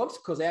off the books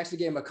because they actually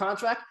gave him a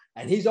contract,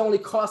 and he's only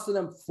costing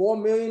them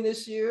 $4 million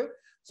this year.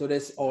 So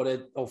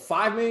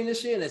 $5 million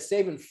this year, and they're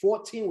saving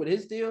 14 with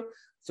his deal.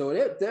 So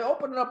they're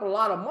opening up a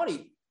lot of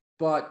money.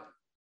 But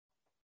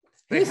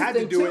they had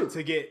to do it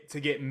to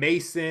get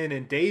Mason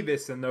and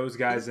Davis and those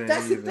guys in.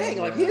 That's the thing.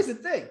 Like, here's the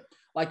thing.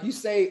 Like you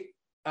say,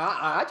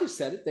 I just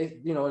said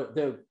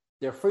it.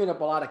 They're freeing up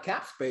a lot of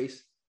cap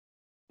space,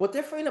 but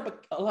they're freeing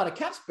up a lot of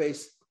cap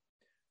space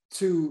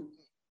to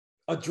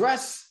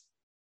address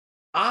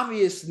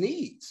obvious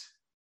needs,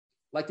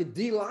 like the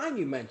D line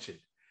you mentioned.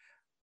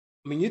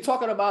 I mean, you're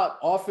talking about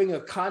offering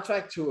a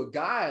contract to a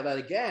guy that,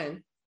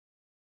 again,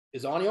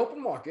 is on the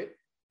open market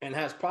and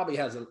probably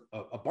has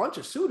a bunch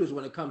of suitors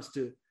when it comes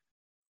to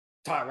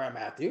Tyrann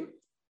Mathieu,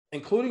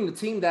 including the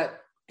team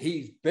that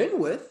he's been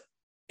with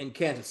in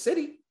Kansas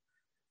City.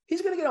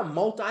 He's going to get a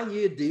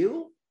multi-year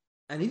deal,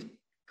 and he's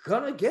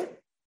going to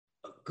get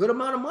a good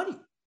amount of money.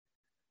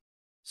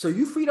 So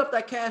you freed up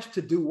that cash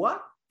to do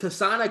what? To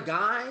sign a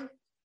guy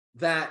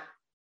that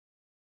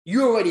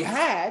you already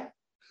had,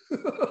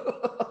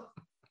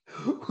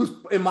 who's,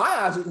 in my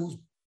eyes, who's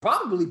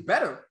probably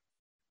better.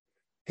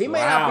 He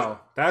may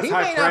not be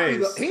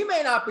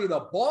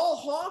the ball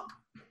hawk.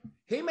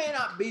 He may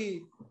not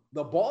be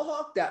the ball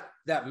hawk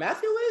that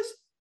Matthew is,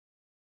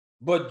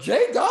 but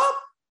J-Dub,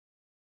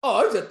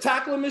 he's a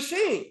tackling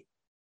machine.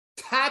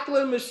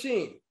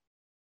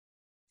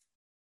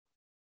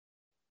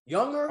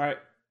 Younger, right.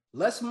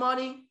 Less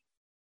money.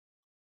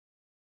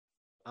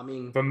 I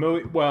mean,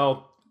 familiar.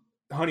 Well,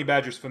 Honey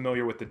Badger's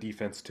familiar with the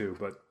defense too,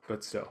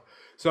 but still.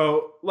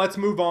 So let's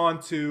move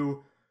on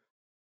to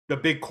the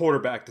big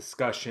quarterback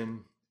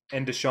discussion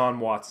and Deshaun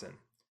Watson.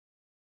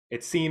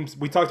 It seems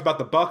we talked about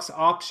the Bucs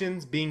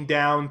options being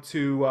down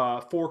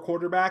to 4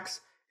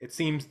 quarterbacks. It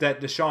seems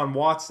that Deshaun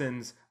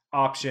Watson's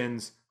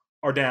options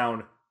are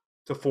down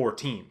to 4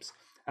 teams.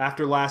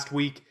 After last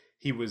week,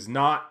 he was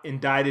not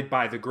indicted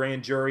by the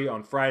grand jury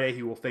on Friday.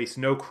 He will face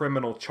no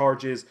criminal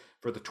charges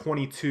for the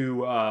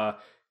 22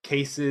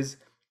 cases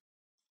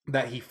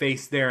that he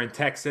faced there in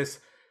Texas.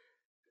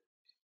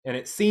 And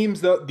it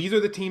seems that these are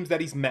the teams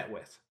that he's met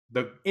with.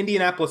 The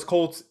Indianapolis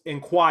Colts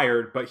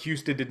inquired, but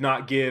Houston did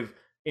not give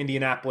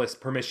Indianapolis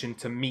permission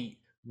to meet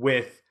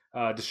with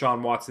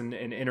Deshaun Watson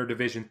in an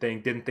interdivision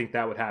thing. Didn't think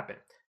that would happen.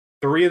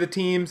 3 of the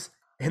teams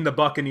in the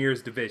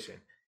Buccaneers division.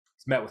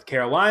 He's met with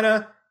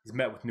Carolina, he's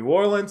met with New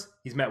Orleans,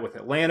 he's met with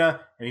Atlanta,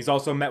 and he's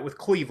also met with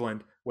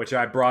Cleveland, which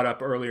I brought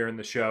up earlier in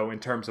the show in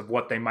terms of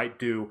what they might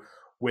do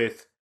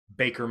with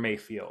Baker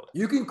Mayfield.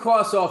 You can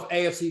cross off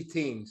AFC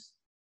teams.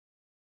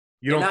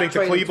 You don't think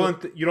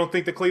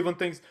the Cleveland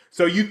things?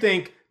 So you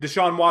think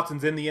Deshaun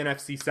Watson's in the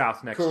NFC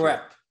South next year?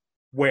 Correct.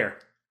 Where?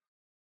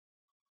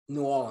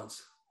 New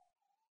Orleans.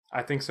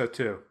 I think so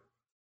too.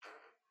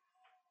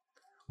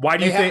 Why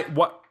do you think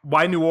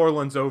why New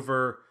Orleans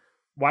over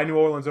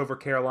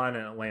Carolina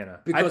and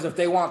Atlanta? Because if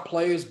they want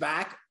players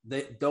back,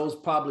 those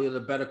probably are the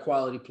better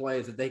quality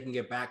players that they can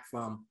get back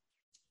from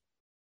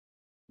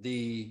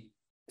the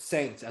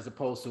Saints as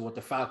opposed to what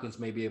the Falcons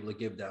may be able to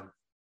give them.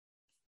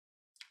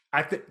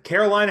 I think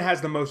Carolina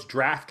has the most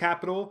draft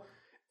capital,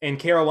 and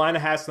Carolina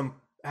has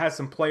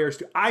some players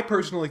too. I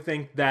personally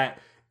think that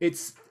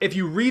if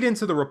you read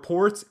into the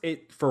reports,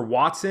 for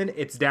Watson,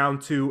 it's down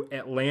to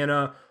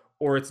Atlanta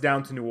or it's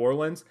down to New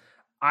Orleans.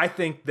 I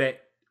think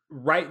that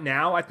right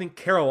now, I think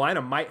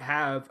Carolina might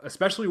have,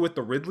 especially with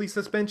the Ridley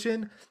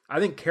suspension, I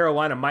think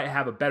Carolina might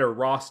have a better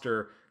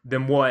roster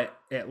than what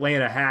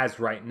Atlanta has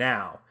right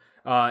now.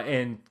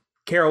 And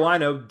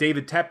Carolina,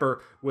 David Tepper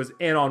was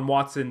in on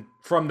Watson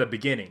from the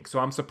beginning. So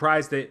I'm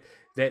surprised that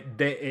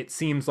it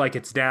seems like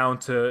it's down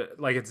to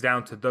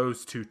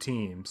those two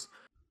teams.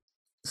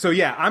 So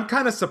yeah, I'm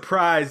kind of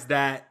surprised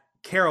that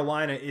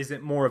Carolina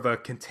isn't more of a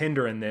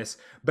contender in this,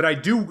 but I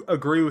do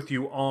agree with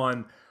you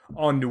on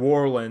New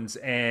Orleans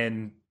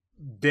and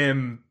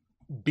them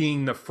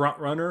being the front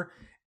runner.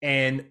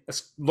 And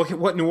look at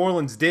what New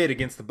Orleans did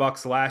against the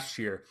Bucks last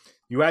year.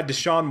 You add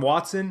Deshaun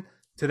Watson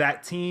to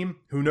that team.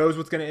 Who knows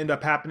what's going to end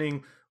up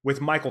happening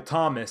with Michael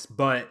Thomas?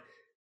 But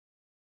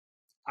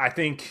I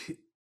think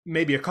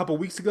maybe a couple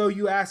weeks ago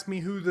you asked me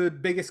who the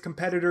biggest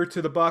competitor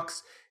to the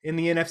Bucks in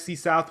the NFC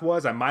South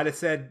was. I might have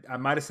said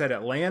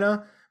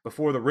Atlanta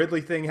before the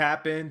Ridley thing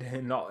happened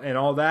and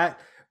all that.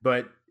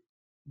 But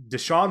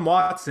Deshaun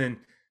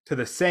Watson to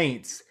the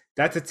Saints,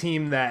 that's a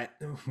team that,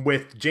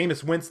 with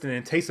Jameis Winston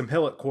and Taysom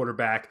Hill at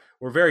quarterback,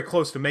 were very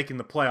close to making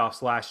the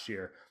playoffs last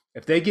year.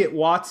 If they get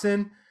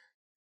Watson,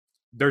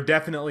 they're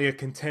definitely a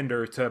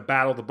contender to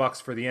battle the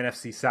Bucks for the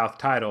NFC South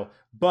title.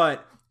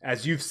 But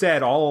as you've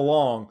said all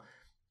along,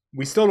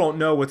 we still don't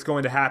know what's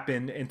going to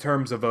happen in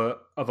terms of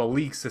a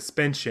league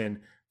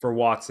suspension for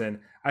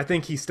Watson. I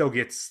think he still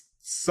gets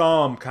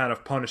some kind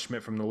of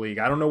punishment from the league.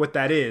 I don't know what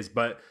that is,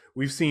 but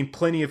we've seen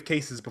plenty of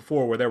cases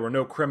before where there were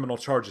no criminal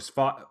charges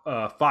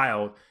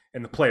filed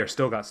and the player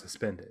still got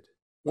suspended.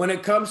 When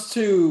it comes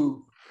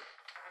to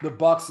the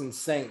Bucks and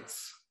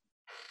Saints,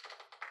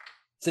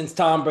 since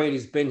Tom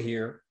Brady's been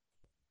here,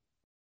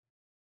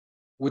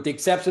 with the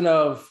exception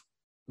of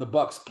the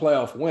Bucks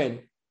playoff win,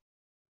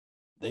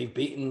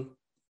 the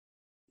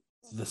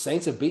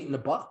Saints have beaten the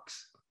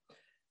Bucks.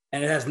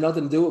 And it has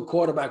nothing to do with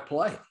quarterback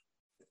play.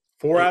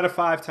 4 out of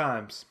 5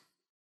 times.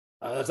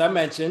 As I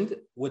mentioned,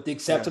 with the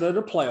exception of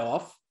the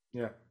playoff,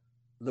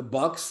 the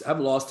Bucks have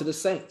lost to the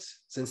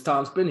Saints since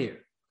Tom's been here.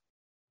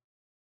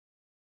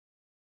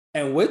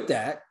 And with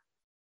that,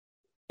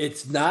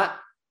 it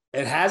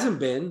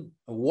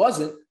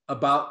wasn't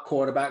about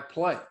quarterback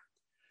play.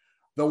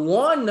 The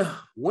one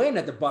win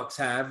that the Bucks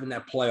have in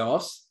that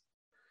playoffs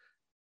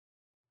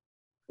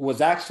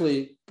was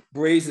actually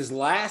Brees'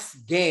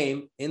 last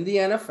game in the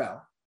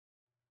NFL.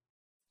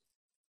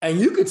 And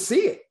you could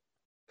see it.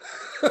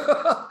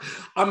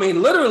 I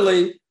mean,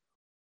 literally,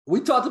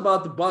 we talked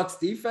about the Bucks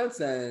defense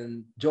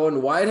and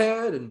Jordan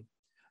Whitehead and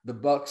the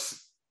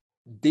Bucks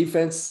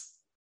defense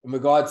in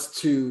regards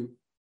to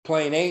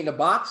playing 8 in the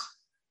box.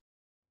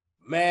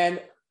 Man,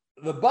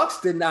 the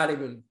Bucks did not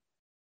even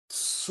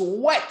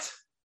sweat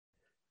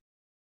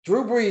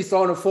Drew Brees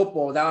throwing the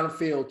football down the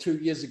field 2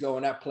 years ago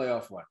in that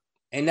playoff run.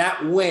 And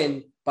that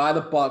win by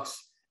the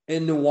Bucks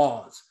in New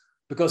Orleans,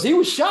 because he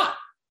was shot.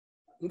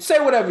 Say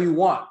whatever you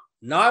want.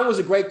 Nye was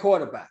a great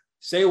quarterback.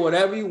 Say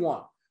whatever you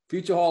want.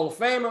 Future Hall of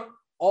Famer,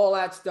 all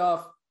that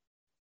stuff.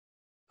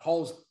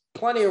 Holds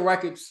plenty of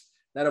records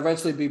that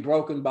eventually be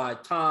broken by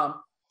Tom.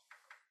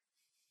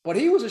 But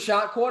he was a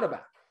shot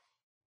quarterback.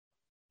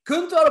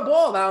 Couldn't throw the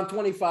ball down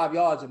 25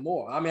 yards or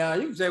more. I mean,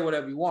 you can say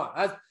whatever you want.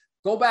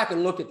 Go back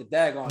and look at the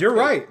daggone. You're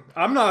right.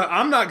 I'm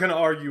not going to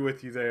argue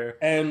with you there.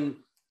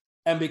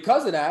 And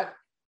because of that,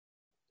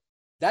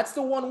 that's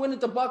the one win that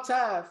the Bucks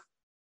have.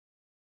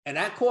 And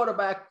that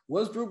quarterback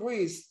was Drew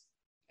Brees,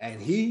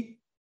 and he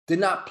did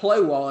not play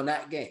well in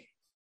that game.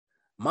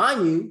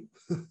 Mind you,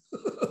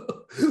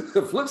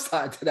 the flip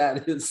side to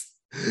that is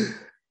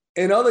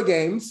in other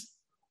games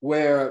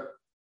where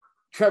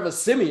Trevor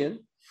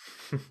Siemian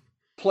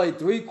played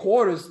 3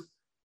 quarters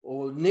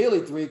or nearly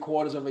 3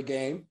 quarters of a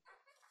game,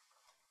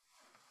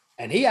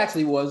 and he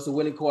actually was the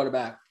winning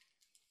quarterback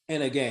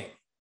in a game.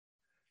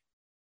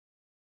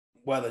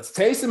 Whether it's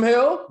Taysom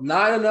Hill,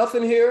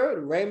 9-0 here,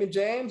 Raymond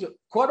James,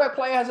 quarterback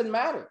play hasn't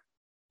mattered.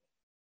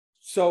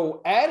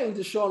 So adding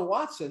Deshaun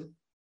Watson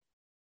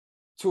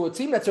to a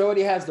team that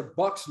already has the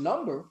Bucks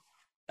number,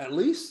 at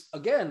least,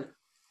 again,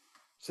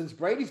 since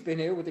Brady's been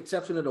here, with the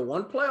exception of the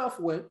one playoff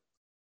win,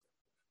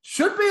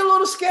 should be a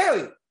little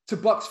scary to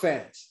Bucks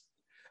fans.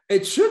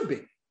 It should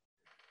be,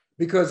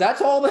 because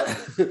that's all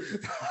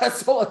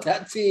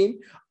that team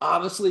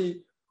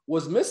obviously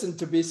was missing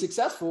to be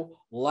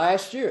successful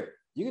last year.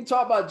 You can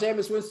talk about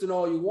Jameis Winston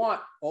all you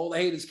want, all the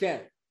haters can.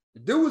 The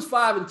dude was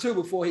 5-2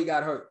 before he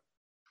got hurt.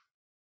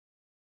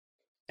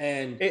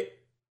 And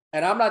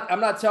I'm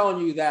not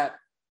telling you that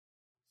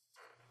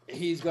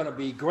he's going to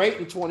be great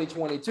in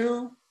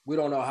 2022. We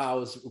don't know how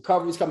his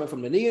recovery is coming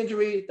from the knee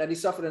injury that he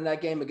suffered in that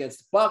game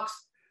against the Bucks.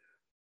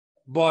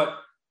 But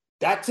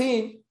that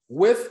team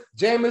with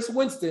Jameis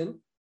Winston,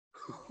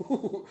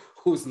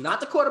 who's not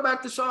the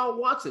quarterback Deshaun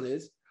Watson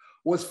is,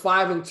 was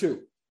 5-2.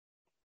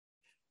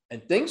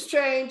 And things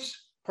changed,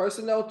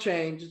 personnel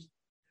changed,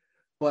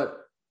 but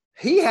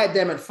he had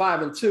them at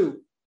 5-2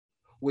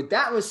 with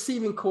that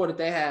receiving core that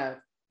they have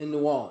in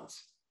New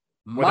Orleans.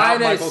 Without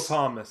Michael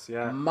Thomas,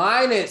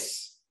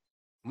 minus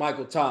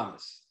Michael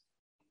Thomas.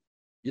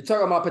 You're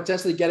talking about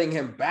potentially getting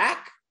him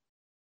back?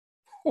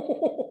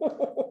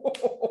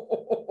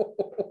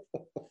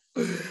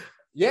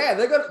 Yeah,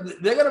 they're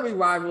gonna be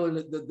rivaling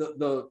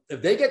the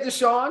if they get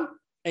Deshaun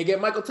and get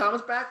Michael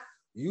Thomas back,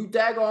 you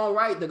daggone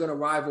right they're gonna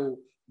rival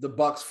the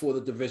Bucks for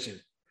the division.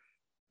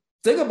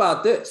 Think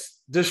about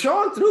this.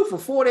 Deshaun threw for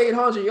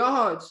 4,800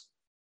 yards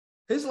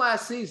his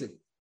last season.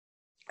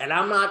 And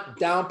I'm not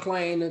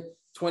downplaying the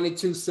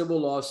 22 civil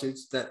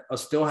lawsuits that are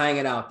still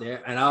hanging out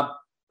there. And I've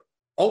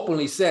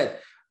openly said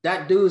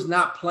that dude's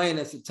not playing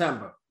in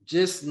September.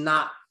 Just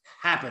not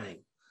happening.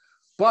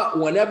 But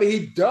whenever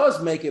he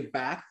does make it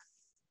back,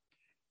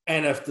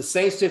 and if the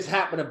Saints just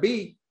happen to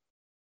be,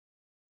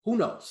 who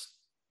knows?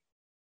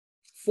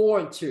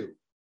 4-2,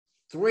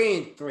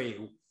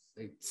 3-3.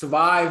 They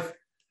survive,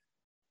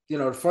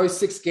 the first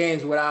 6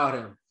 games without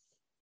him.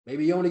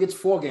 Maybe he only gets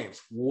 4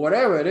 games.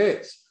 Whatever it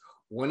is.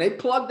 When they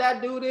plug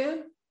that dude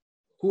in,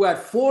 who had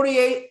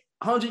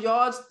 4,800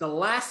 yards the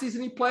last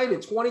season he played in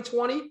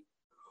 2020,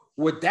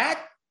 with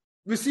that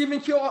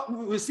receiving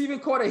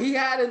core that he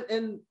had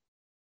in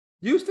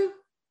Houston,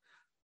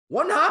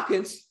 Warren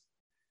Hopkins,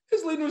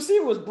 his leading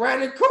receiver was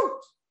Brandon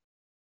Cooks,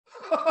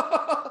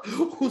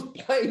 who's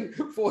playing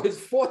for his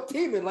 4th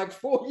team in like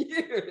 4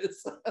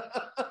 years.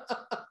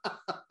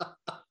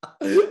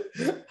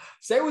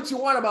 Say what you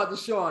want about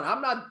Deshaun.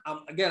 I'm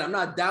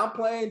not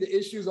downplaying the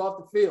issues off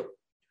the field.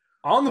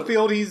 On the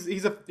field,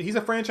 he's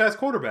a franchise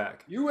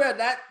quarterback. You add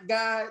that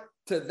guy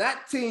to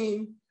that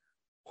team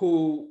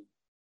who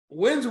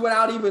wins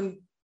without even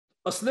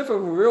a sniff of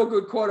a real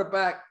good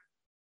quarterback,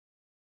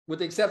 with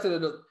the exception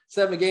of the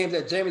 7 games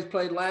that Jameis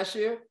played last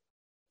year.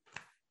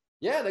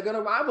 Yeah, they're going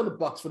to rival the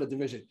Bucs for the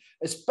division,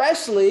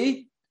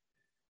 especially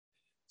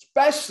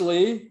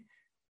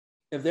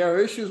if there are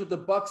issues with the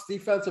Bucs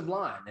defensive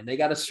line and they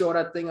got to shore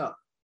that thing up.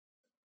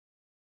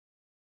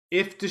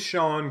 If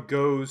Deshaun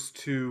goes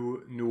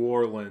to New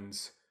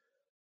Orleans,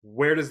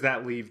 where does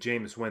that leave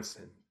Jameis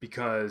Winston?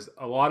 Because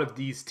a lot of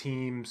these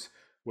teams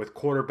with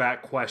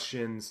quarterback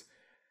questions,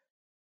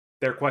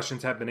 their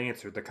questions have been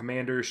answered. The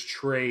Commanders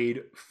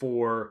trade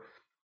for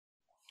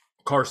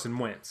Carson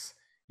Wentz.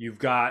 You've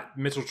got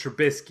Mitchell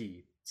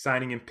Trubisky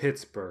signing in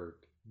Pittsburgh.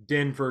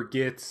 Denver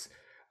gets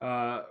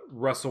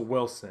Russell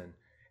Wilson.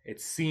 It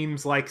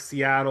seems like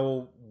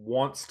Seattle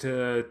wants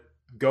to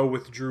go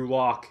with Drew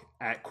Lock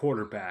at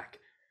quarterback.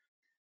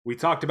 We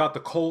talked about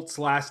the Colts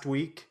last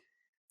week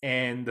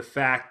and the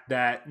fact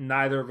that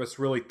neither of us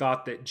really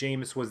thought that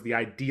Jameis was the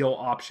ideal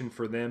option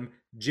for them.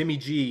 Jimmy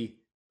G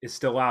is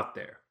still out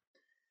there.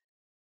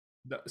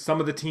 Some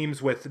of the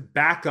teams with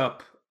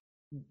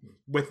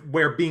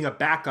where being a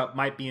backup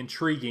might be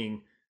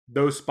intriguing,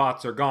 those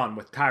spots are gone,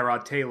 with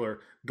Tyrod Taylor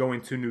going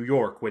to New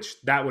York,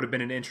 which that would have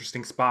been an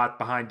interesting spot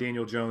behind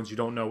Daniel Jones. You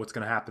don't know what's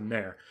going to happen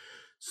there.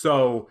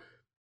 So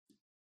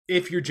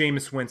if you're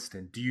Jameis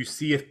Winston, do you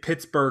see if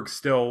Pittsburgh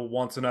still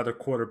wants another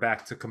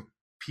quarterback to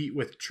compete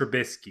with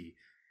Trubisky?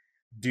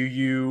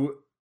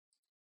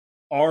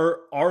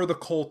 Are the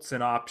Colts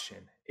an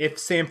option? If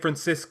San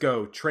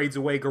Francisco trades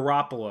away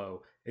Garoppolo,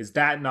 is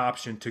that an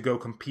option to go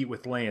compete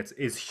with Lance?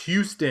 Is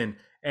Houston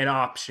an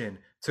option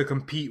to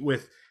compete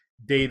with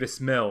Davis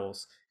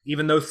Mills?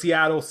 Even though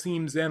Seattle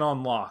seems in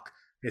on Lock,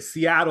 is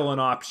Seattle an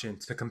option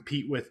to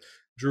compete with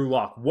Drew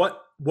Lock?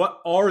 What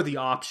are the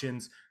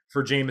options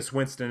for Jameis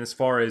Winston as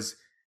far as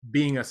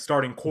being a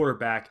starting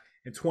quarterback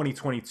in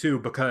 2022?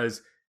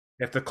 Because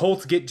if the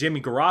Colts get Jimmy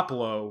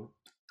Garoppolo,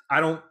 I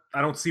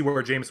don't see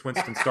where Jameis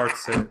Winston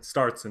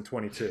starts in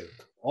 22.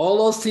 All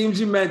those teams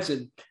you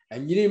mentioned,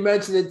 and you didn't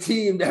mention a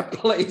team that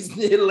plays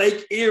near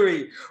Lake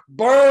Erie.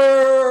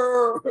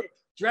 Brrr!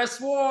 Dress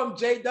warm,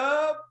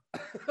 J-Dub.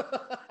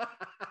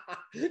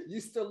 You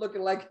still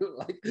looking like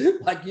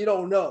you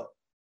don't know.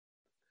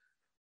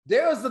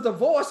 There's a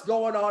divorce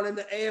going on in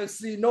the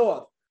AFC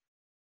North.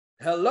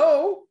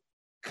 Hello,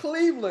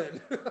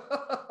 Cleveland.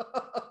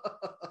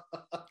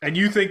 And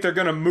you think they're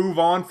going to move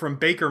on from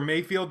Baker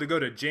Mayfield to go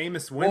to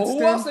Jameis Winston? Well,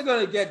 who else are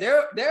going to get?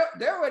 They're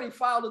already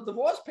filed the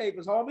divorce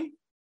papers, homie.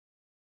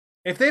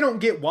 If they don't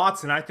get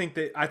Watson, I think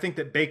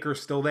that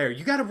Baker's still there.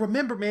 You got to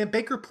remember, man,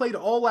 Baker played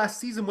all last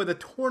season with a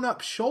torn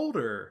up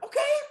shoulder. Okay,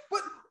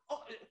 but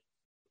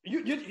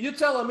you're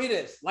telling me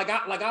this like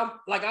I'm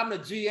the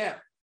GM.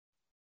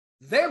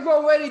 They've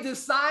already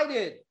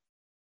decided.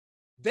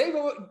 They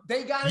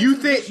got. You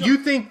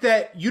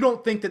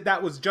don't think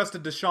that was just a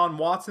Deshaun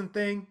Watson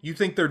thing? You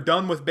think they're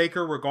done with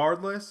Baker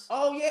regardless?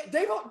 Oh yeah,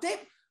 dude.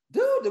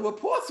 The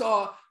reports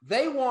are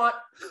they want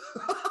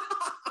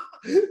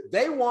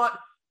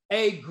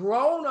a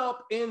grown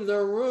up in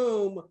the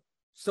room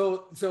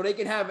so they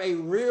can have a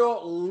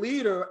real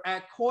leader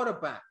at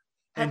quarterback.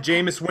 And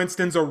Jameis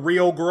Winston's a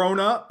real grown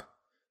up.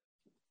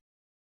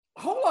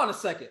 Hold on a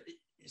second.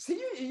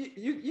 See,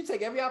 you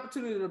take every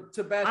opportunity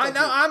to bash. I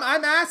know.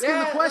 I'm asking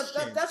the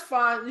question. That's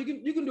fine.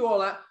 You can do all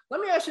that. Let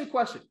me ask you a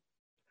question.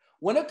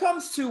 When it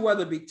comes to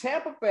whether it be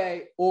Tampa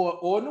Bay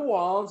or New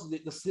Orleans,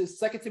 his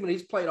second team that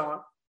he's played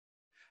on,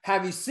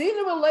 have you seen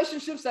the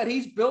relationships that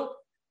he's built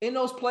in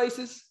those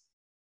places?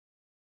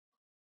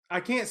 I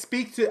can't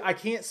speak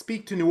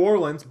to New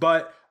Orleans,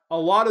 but a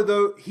lot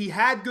of he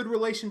had good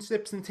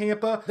relationships in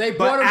Tampa. They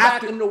brought him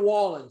back in New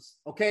Orleans.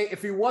 Okay,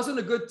 if he wasn't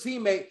a good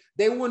teammate,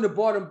 they wouldn't have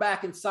brought him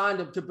back and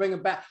signed him to bring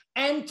him back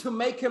and to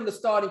make him the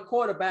starting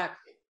quarterback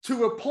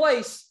to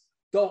replace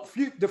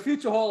the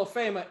future Hall of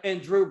Famer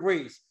and Drew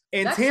Brees.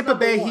 In Tampa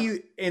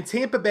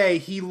Bay,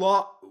 he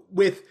lost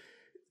with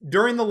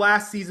during the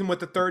last season with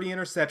the 30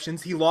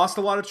 interceptions. He lost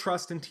a lot of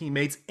trust in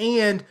teammates,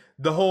 and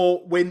the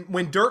whole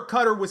when Dirk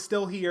Cutter was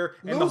still here,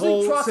 and the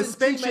whole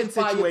suspension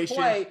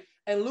situation,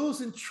 and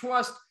losing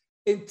trust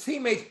in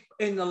teammates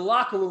in the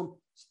locker room.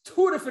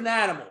 Two different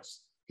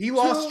animals. He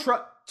lost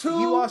trust.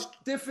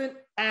 Different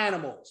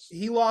animals.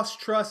 He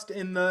lost trust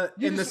in the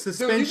suspension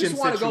situation. You just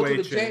want to go to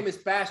the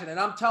Jameis bashing, and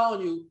I'm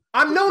telling you.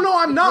 I'm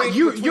not.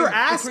 You're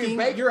asking.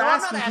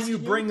 Can you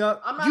bring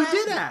up? You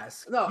did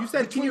ask. No, you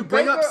said, can you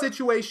bring up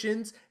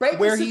situations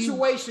where the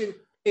situation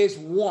is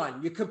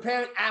one. You're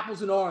comparing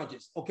apples and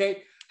oranges.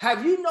 Okay.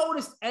 Have you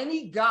noticed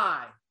any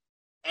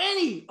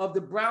of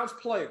the Browns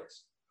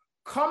players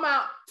come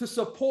out to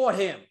support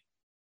him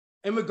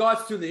in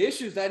regards to the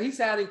issues that he's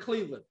had in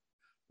Cleveland?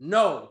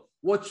 No.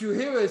 What you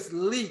hear is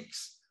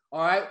leaks,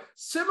 all right?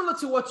 Similar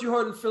to what you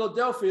heard in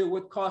Philadelphia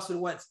with Carson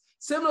Wentz.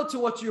 Similar to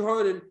what you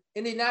heard in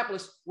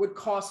Indianapolis with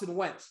Carson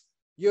Wentz.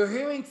 You're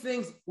hearing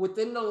things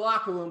within the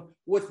locker room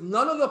with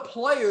none of the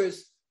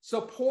players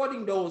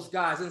supporting those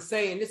guys and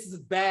saying, this is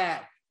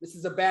bad. This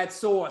is a bad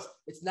source.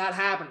 It's not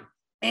happening.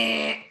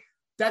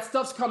 That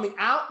stuff's coming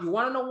out. You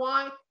want to know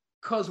why?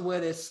 Because where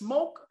there's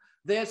smoke,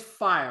 there's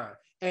fire.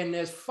 And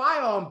there's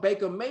fire on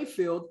Baker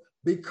Mayfield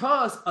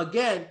because,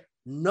 again,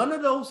 none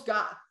of those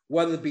guys,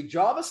 whether it be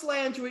Jarvis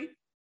Landry,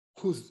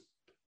 who's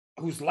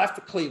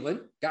left Cleveland,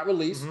 got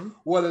released,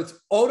 whether it's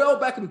Odell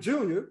Beckham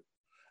Jr.,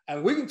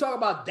 and we can talk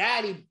about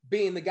Daddy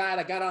being the guy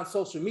that got on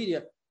social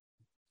media.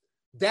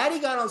 Daddy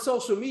got on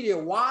social media.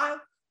 Why?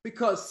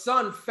 Because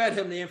son fed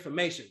him the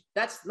information.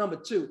 That's number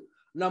two.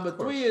 Number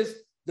three is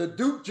the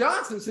Duke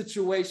Johnson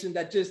situation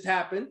that just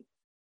happened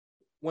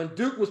when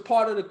Duke was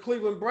part of the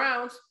Cleveland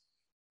Browns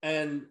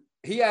and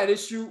he had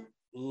issue,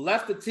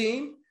 left the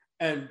team.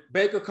 And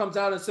Baker comes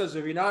out and says,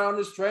 if you're not on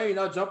this train, you're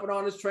not jumping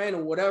on this train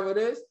or whatever it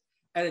is.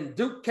 And then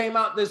Duke came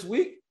out this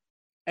week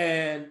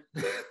and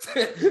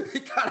he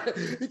kind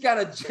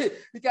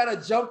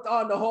of jumped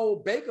on the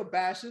whole Baker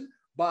bashing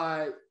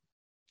by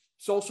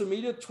social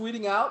media,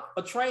 tweeting out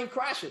a train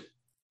crashing.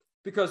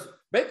 Because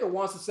Baker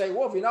wants to say,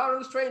 well, if you're not on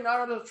this train, you're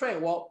not on this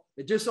train. Well,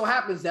 it just so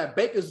happens that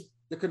Baker's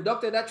the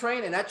conductor of that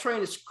train, and that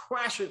train is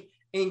crashing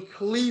in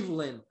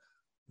Cleveland.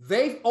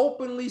 They've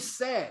openly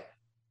said,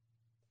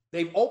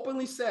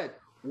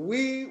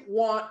 we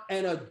want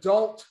an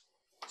adult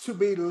to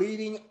be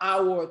leading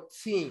our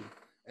team.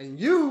 And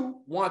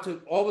you want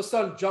to all of a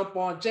sudden jump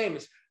on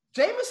Jameis.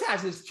 Jameis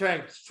has his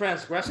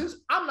transgressions.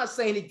 I'm not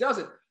saying he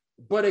doesn't.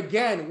 But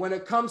again, when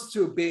it comes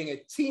to being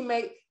a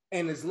teammate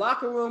in his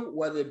locker room,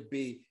 whether it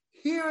be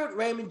here at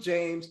Raymond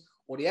James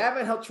or the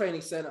Advent Health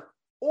Training Center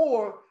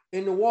or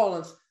in New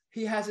Orleans,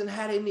 he hasn't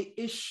had any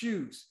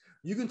issues.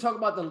 You can talk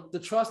about the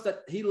trust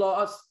that he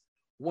lost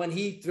when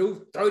he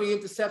threw 30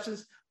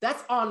 interceptions.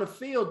 That's on the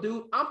field,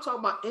 dude. I'm talking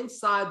about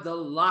inside the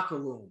locker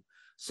room.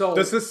 So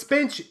the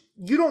suspension,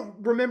 you don't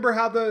remember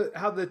how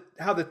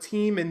the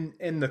team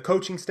and the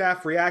coaching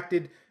staff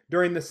reacted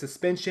during the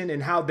suspension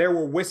and how there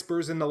were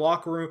whispers in the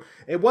locker room.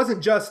 It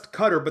wasn't just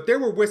Cutter, but there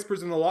were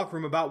whispers in the locker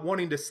room about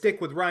wanting to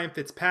stick with Ryan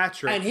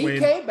Fitzpatrick. And he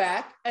came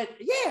back and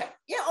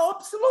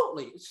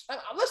absolutely.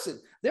 Listen,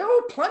 there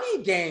were plenty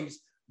of games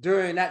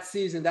during that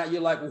season that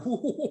you're like,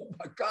 oh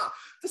my God,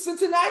 the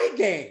Cincinnati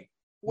game.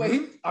 Where he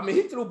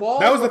threw the ball.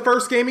 That was the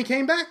first game he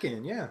came back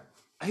in. Yeah,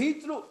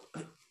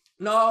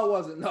 No, it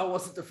wasn't. No, it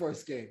wasn't the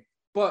first game.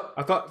 But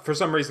I thought for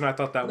some reason that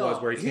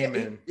was where he came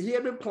in. He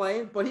had been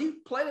playing, but he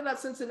played in that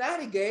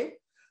Cincinnati game.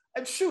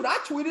 And shoot, I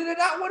tweeted it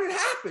out when it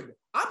happened.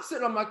 I'm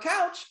sitting on my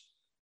couch.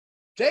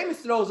 Jameis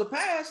throws a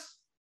pass,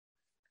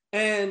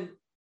 and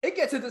it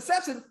gets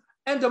interception.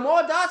 And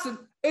DeMar Dotson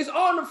is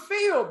on the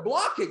field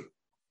blocking,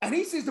 and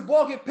he sees the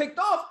ball get picked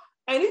off,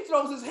 and he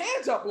throws his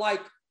hands up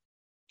like.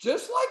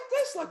 Just like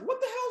this, like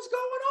what the hell's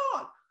going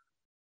on?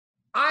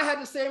 I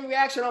had the same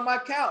reaction on my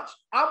couch.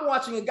 I'm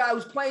watching a guy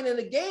who's playing in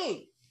the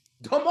game,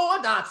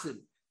 DeMar Dotson,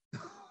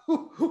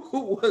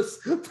 who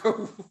was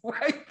the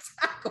right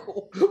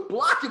tackle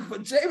blocking for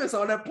Jameis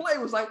on that play,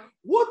 was like,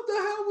 what the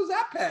hell was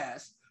that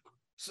pass?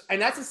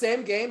 And that's the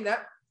same game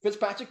that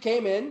Fitzpatrick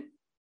came in,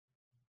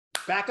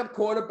 backup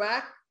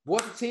quarterback,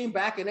 brought the team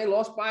back, and they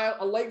lost by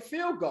a late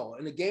field goal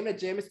in the game that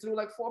Jameis threw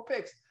like 4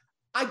 picks.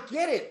 I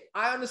get it.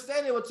 I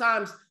understand there were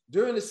times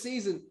during the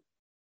season,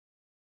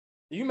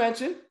 you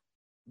mentioned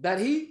that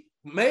he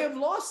may have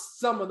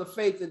lost some of the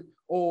faith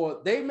or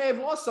they may have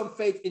lost some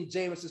faith in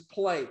Jameis's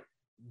play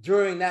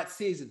during that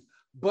season.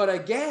 But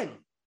again,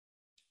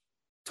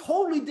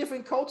 totally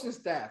different coaching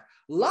staff.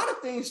 A lot of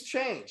things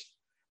changed.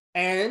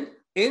 And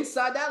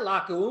inside that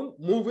locker room,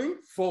 moving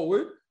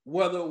forward,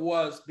 whether it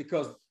was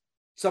because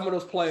some of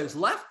those players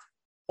left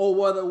or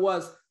whether it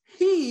was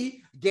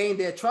he gained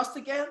their trust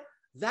again,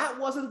 that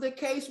wasn't the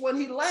case when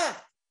he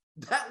left.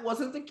 That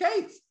wasn't the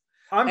case.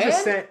 I'm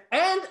just saying.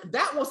 And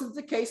that wasn't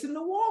the case in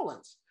New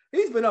Orleans.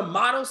 He's been a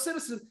model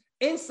citizen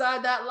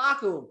inside that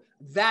locker room.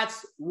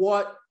 That's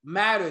what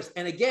matters.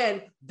 And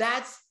again,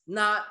 that's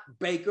not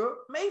Baker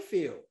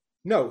Mayfield.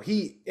 No,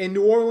 he in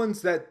New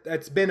Orleans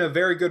that's been a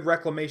very good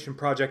reclamation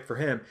project for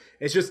him.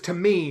 It's just to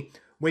me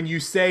when you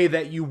say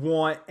that you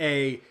want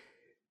a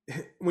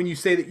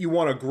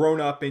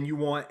grown up and you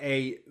want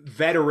a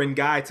veteran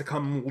guy to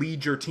come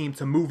lead your team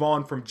to move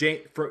on from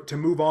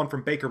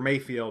Baker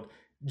Mayfield,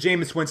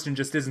 Jameis Winston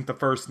just isn't the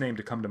first name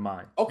to come to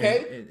mind.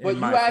 Okay, In but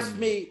you my asked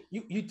opinion.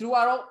 me, you threw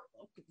out,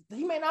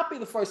 he may not be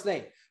the first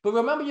name, but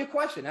remember your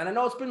question. And I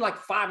know it's been like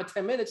 5 or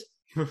 10 minutes,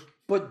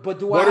 but do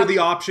I What are have, the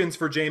options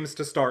for Jameis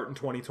to start in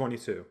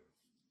 2022?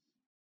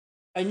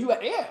 and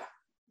yeah.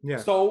 Yeah.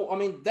 So, I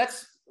mean,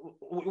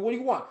 what do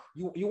you want?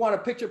 You want a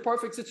picture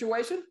perfect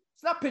situation?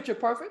 It's not picture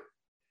perfect.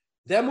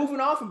 They're moving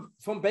on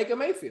from Baker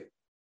Mayfield.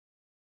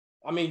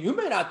 I mean, you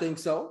may not think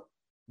so,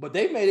 but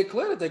they've made it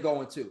clear that they're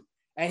going to.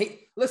 And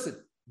listen,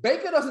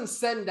 Baker doesn't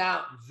send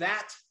out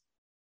that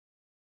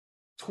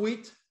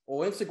tweet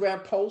or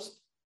Instagram post.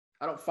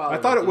 I don't follow. I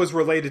thought it was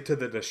related to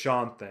the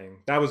Deshaun thing.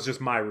 That was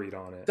just my read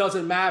on it.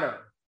 Doesn't matter.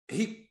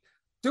 It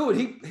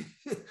doesn't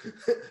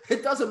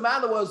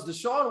matter whether it's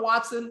Deshaun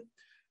Watson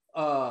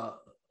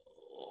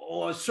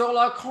or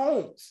Sherlock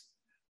Holmes.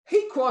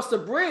 He crossed the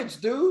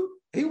bridge, dude.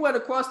 He went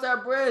across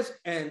that bridge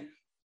and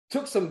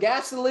took some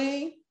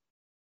gasoline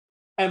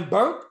and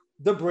burnt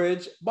the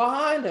bridge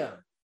behind him.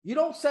 You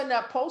don't send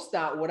that post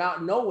out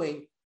without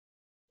knowing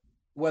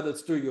whether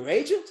it's through your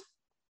agent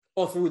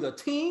or through the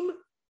team.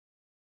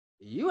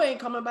 You ain't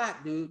coming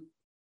back, dude.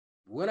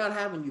 We're not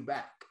having you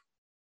back.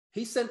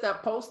 He sent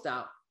that post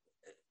out.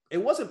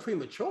 It wasn't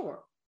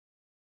premature.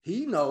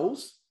 He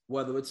knows,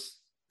 whether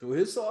it's through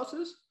his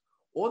sources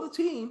or the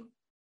team,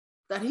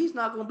 that he's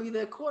not going to be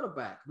their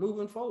quarterback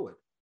moving forward.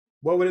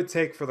 What would it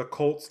take for the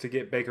Colts to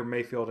get Baker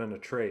Mayfield in a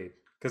trade?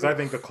 Because I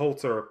think the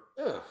Colts are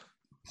a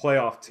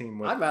playoff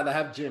team. I'd rather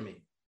have Jimmy.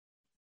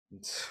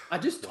 I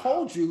just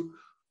told you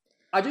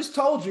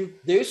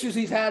the issues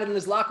he's had in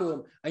his locker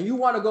room, and you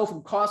want to go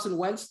from Carson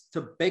Wentz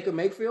to Baker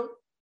Mayfield?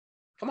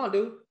 Come on,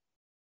 dude.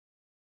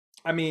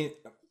 I mean,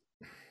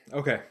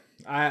 okay.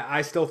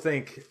 I still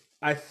think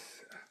I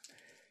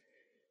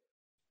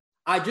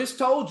just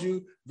told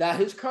you that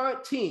his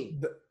current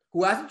team,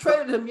 who hasn't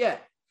traded him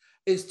yet,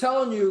 is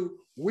telling you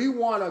we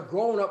want a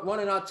grown-up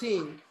running our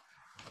team,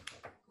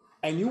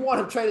 and you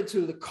want him traded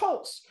to the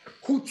Colts,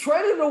 who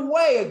traded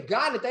away a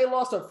guy that they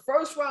lost a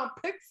first-round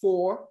pick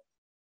for,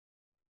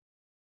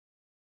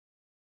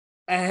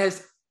 and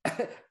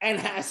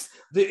has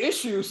the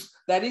issues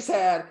that he's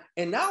had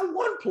in not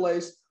one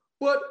place,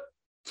 but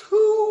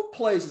 2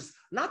 places.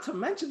 Not to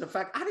mention the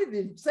fact, I didn't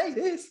even say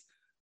this,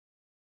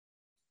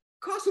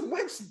 Carson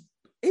Wentz,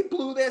 he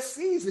blew their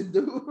season,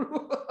 dude.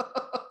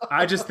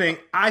 I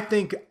think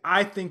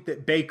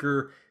that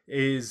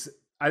Baker's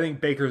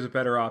a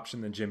better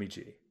option than Jimmy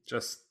G.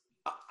 Just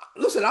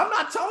listen, I'm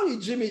not telling you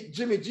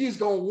Jimmy G is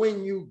going to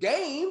win you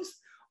games.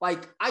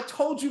 Like I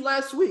told you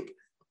last week,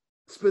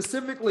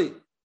 specifically,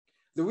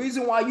 the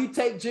reason why you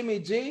take Jimmy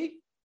G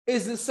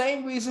is the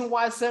same reason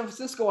why San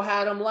Francisco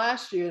had him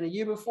last year and the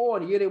year before,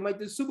 the year they went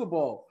to the Super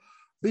Bowl,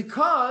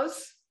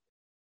 because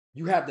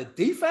you have the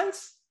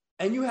defense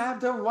and you have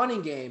the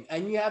running game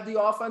and you have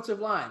the offensive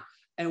line.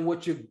 And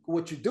what you're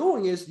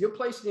doing is you're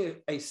placing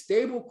a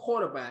stable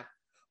quarterback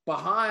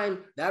behind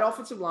that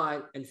offensive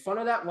line in front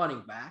of that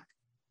running back.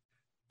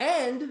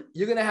 And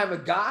you're going to have a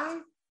guy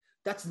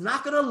that's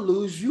not going to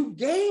lose you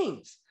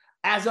games,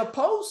 as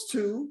opposed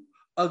to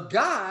a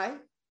guy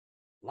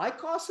like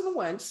Carson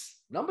Wentz,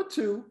 number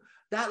 2,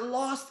 that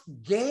lost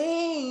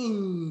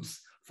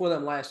games for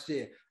them last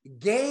year.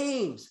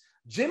 Games.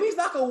 Jimmy's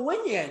not going to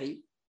win you any,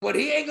 but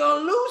he ain't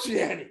going to lose you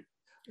any.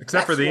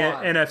 Except for the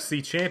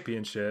NFC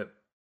Championship.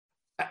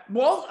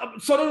 Well,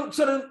 so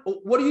then,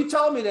 what are you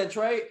telling me then,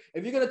 Trey?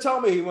 If you're going to tell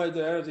me he went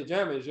to the NFC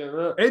Championship,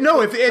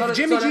 no, if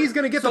Jimmy G is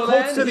going to get the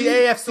Colts to the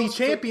AFC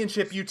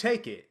Championship, you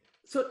take it.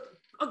 So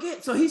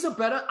again, so he's a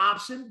better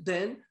option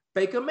than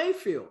Baker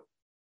Mayfield.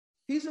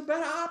 He's a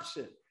better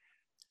option.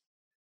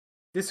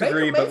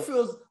 Disagree, let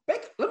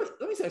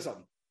me say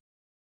something.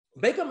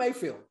 Baker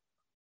Mayfield,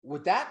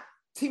 with that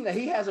team that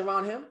he has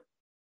around him,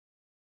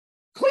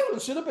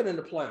 Cleveland should have been in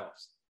the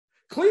playoffs.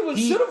 Cleveland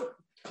should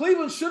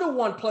have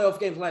won playoff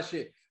games last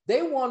year.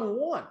 They won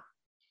 1.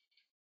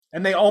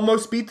 And they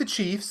almost beat the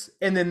Chiefs.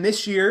 And then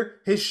this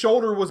year, his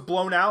shoulder was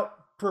blown out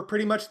for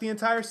pretty much the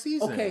entire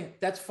season. Okay,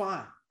 that's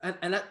fine.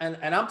 And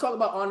I'm talking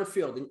about on the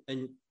field.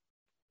 And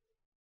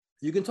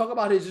you can talk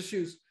about his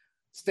issues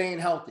staying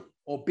healthy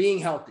or being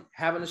healthy,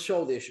 having a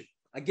shoulder issue.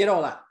 I get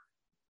all that.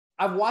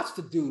 I've watched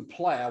the dude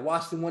play. I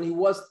watched him when he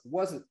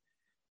wasn't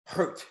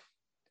hurt.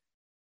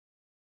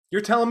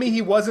 You're telling me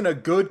he wasn't a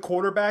good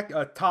quarterback,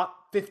 a top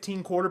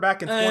 15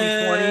 quarterback in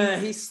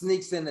 2020? He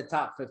sneaks in the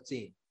top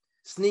 15.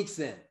 Sneaks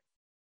in.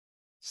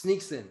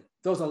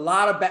 Throws a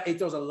lot of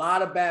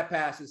bad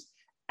passes.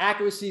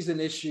 Accuracy is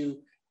an issue.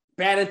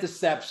 Bad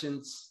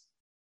interceptions.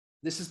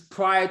 This is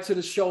prior to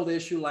the shoulder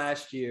issue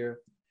last year.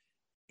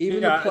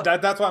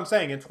 That's what I'm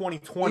saying. In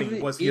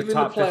 2020, was he a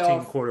top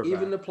 15 quarterback?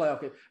 Even the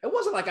playoff game. It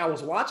wasn't like I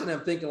was watching him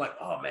thinking like,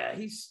 oh, man,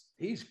 he's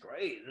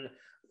great.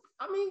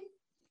 I mean,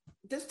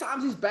 there's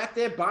times he's back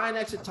there buying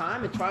extra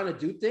time and trying to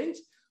do things.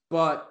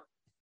 But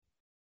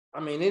I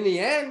mean, in the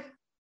end,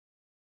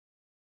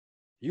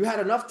 you had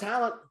enough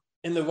talent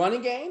in the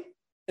running game,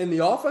 in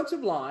the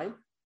offensive line,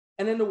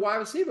 and in the wide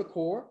receiver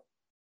core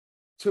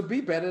to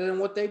be better than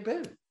what they've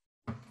been.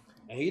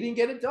 And he didn't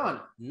get it done.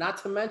 Not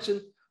to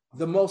mention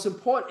the most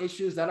important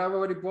issues that I've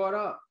already brought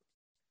up.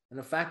 And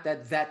the fact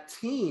that that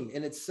team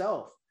in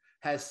itself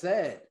has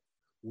said,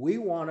 we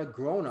want a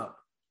grown-up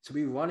to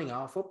be running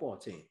our football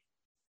team.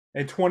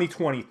 In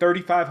 2020,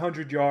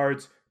 3,500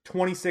 yards,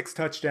 26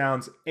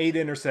 touchdowns, 8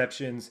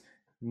 interceptions,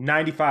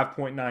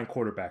 95.9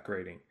 quarterback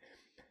rating.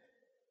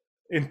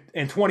 In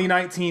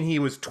 2019, he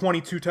was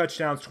 22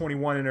 touchdowns,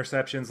 21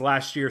 interceptions.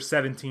 Last year,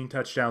 17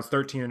 touchdowns,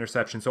 13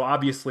 interceptions. So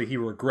obviously he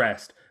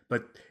regressed.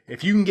 But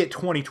if you can get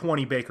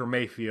 2020 Baker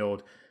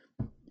Mayfield,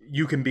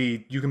 you can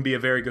be a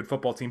very good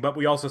football team. But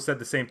we also said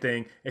the same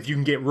thing. If you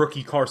can get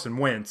rookie Carson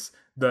Wentz,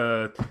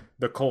 the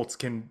Colts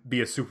can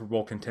be a Super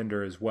Bowl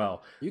contender as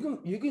well. You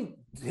can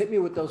hit me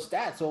with those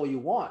stats all you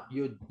want.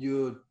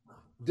 You're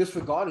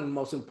disregarding the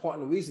most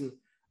important reason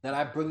that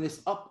I bring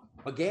this up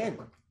again.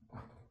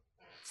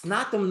 It's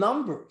not the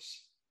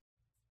numbers.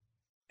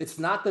 It's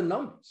not the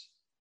numbers.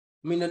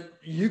 I mean,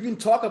 you can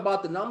talk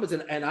about the numbers,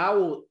 and I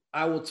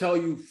will tell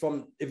you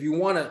from, if you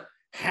want to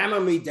hammer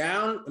me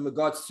down in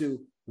regards to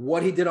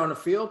what he did on the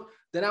field,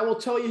 then I will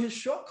tell you his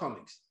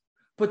shortcomings.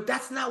 But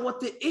that's not what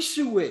the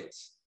issue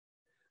is.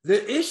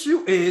 The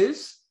issue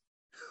is,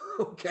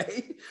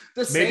 okay,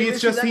 maybe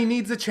it's just he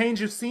needs a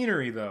change of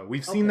scenery, though.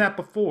 We've seen that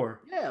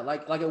before. Yeah,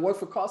 like it worked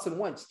for Carson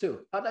Wentz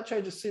too. How'd that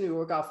change of scenery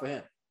work out for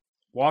him?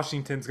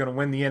 Washington's going to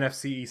win the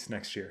NFC East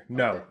next year.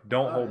 No,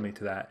 don't hold me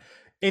to that.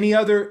 Any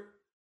other,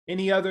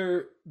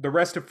 the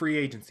rest of free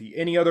agency,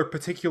 any other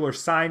particular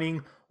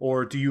signing,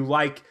 or do you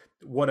like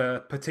what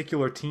a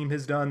particular team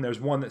has done? There's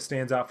one that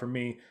stands out for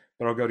me,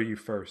 but I'll go to you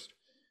first.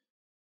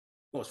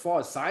 Well, as far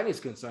as signing is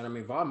concerned, I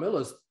mean, Von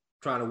Miller's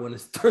trying to win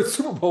his third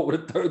Super Bowl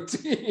with a third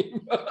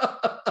team.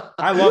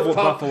 I love what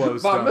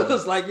Buffalo's done. Von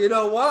Miller's like, you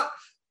know what?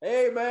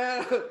 Hey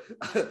man,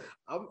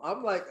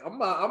 I'm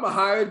a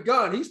hired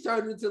gun. He's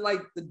turned into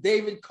like the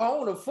David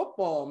Cohn of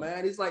football,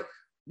 man. He's like,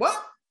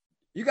 what?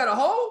 You got a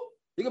hole?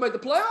 You can make the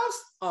playoffs?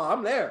 Oh,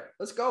 I'm there.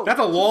 Let's go. That's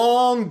a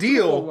long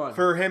deal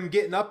for him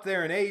getting up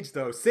there in age,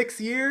 though.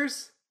 6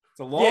 years. It's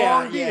a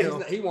long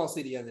deal. He won't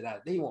see the end of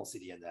that. He won't see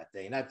the end of that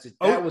thing.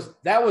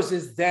 That was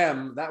just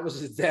them. That was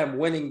just them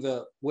winning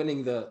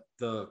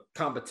the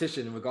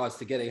competition in regards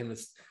to getting him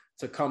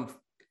to come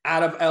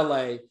out of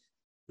LA.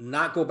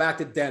 Not go back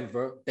to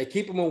Denver. They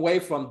keep him away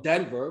from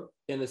Denver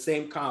in the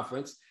same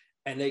conference,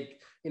 and they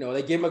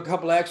give him a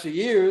couple of extra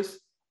years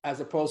as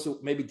opposed to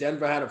maybe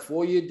Denver had a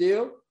 4-year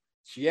deal.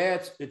 So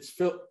yeah, it's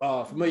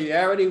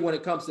familiarity when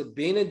it comes to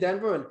being in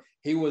Denver, and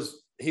he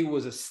was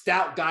a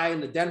stout guy in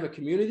the Denver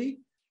community.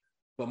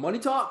 But money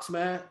talks,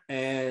 man.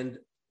 And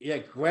yeah,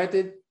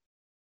 granted,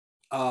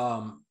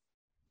 Denver,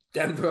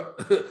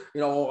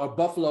 or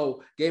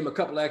Buffalo gave him a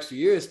couple of extra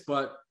years,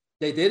 but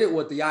they did it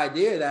with the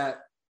idea that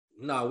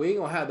no, we ain't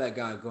gonna have that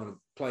guy going to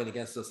playing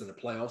against us in the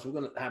playoffs. We're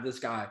gonna have this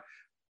guy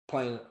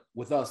playing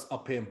with us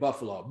up here in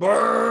Buffalo.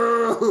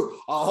 Brr!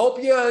 I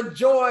hope you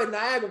enjoy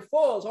Niagara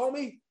Falls,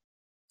 homie.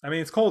 I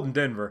mean, it's cold in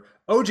Denver.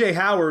 OJ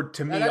Howard,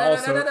 to me,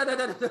 also.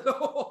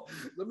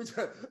 Let me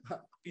tell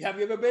you. Have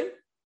you ever been?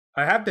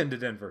 I have been to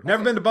Denver.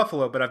 Never been to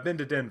Buffalo, but I've been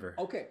to Denver.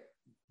 Okay.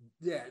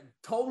 Yeah,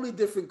 totally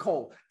different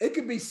cold. It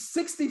could be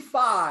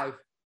 65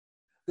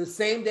 the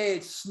same day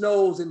it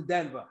snows in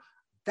Denver.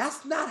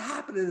 That's not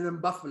happening in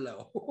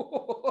Buffalo.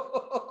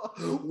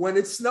 When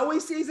it's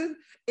snowy season,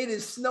 it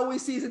is snowy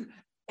season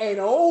and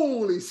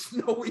only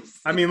snowy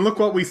season. I mean, look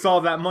what we saw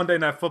that Monday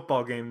Night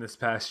Football game this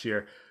past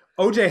year.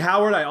 OJ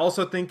Howard, I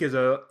also think is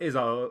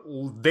a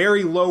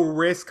very low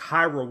risk,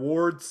 high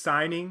reward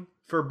signing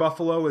for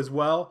Buffalo as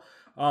well.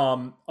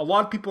 A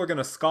lot of people are going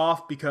to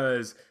scoff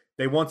because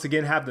they once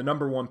again have the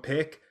number 1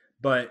 pick,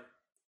 but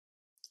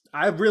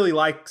I really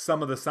like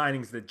some of the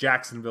signings that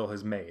Jacksonville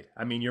has made.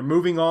 I mean, you're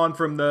moving on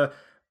from the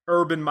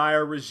Urban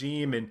Meyer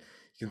regime, and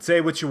you can say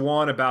what you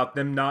want about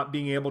them not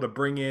being able to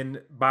bring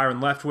in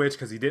Byron Leftwich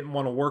because he didn't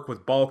want to work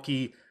with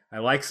Balky. I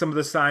like some of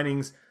the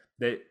signings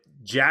that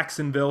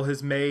Jacksonville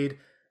has made.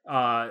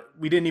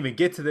 We didn't even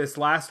get to this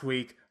last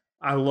week.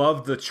 I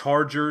love the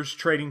Chargers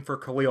trading for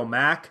Khalil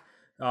Mack.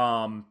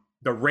 The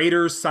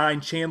Raiders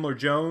signed Chandler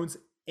Jones.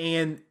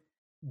 And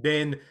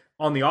then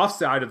on the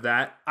offside of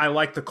that, I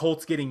like the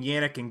Colts getting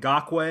Yannick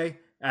Ngakoue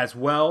as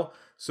well.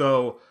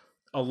 So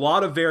a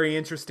lot of very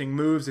interesting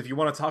moves. If you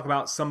want to talk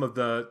about some of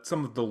the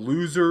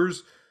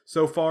losers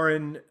so far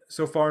in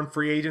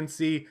free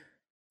agency,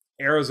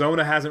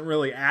 Arizona hasn't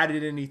really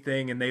added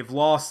anything, and they've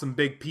lost some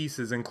big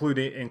pieces,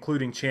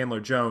 including Chandler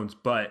Jones.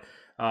 But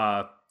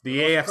the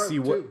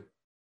AFC,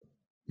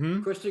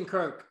 Christian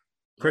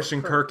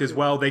Kirk as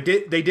well. They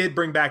did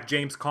bring back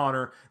James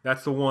Conner.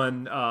 That's the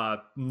one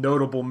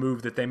notable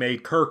move that they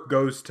made. Kirk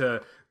goes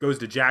to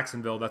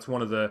Jacksonville. That's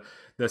one of the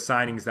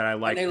signings that I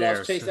like. And they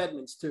lost Chase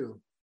Edmonds too.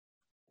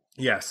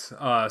 Yes.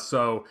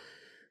 So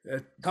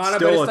Conner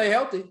better stay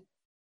healthy.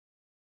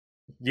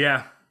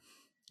 Yeah.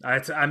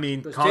 I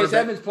mean, Chase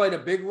Edmonds played a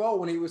big role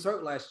when he was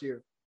hurt last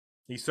year.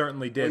 He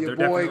certainly Or did. your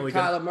They're boy definitely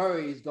Kyler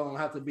Murray is going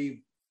to have to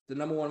be the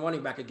number one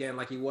running back again,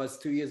 like he was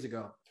 2 years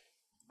ago.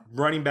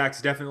 running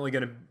back's definitely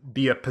going to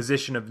be a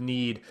position of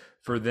need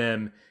for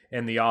them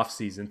in the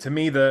offseason. To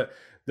me, the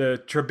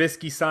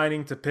Trubisky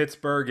signing to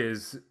Pittsburgh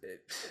is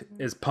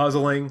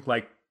puzzling.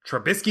 Like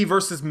Trubisky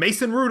versus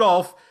Mason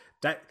Rudolph,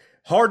 that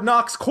Hard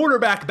Knocks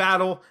quarterback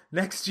battle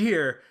next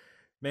year.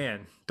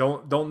 Man,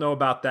 don't know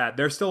about that.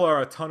 There still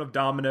are a ton of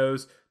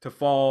dominoes to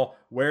fall.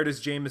 Where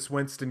does Jameis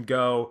Winston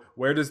go?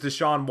 Where does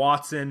Deshaun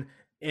Watson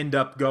end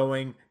up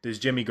going? Does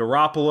Jimmy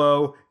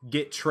Garoppolo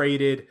get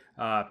traded?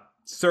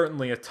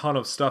 Certainly a ton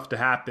of stuff to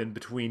happen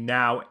between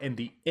now and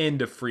the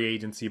end of free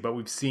agency, but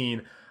we've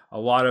seen a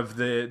lot of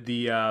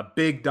the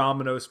big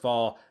dominoes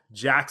fall.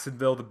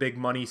 Jacksonville, the big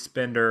money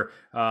spender,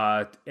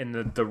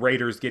 and the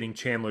Raiders getting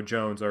Chandler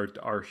Jones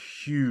are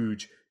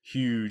huge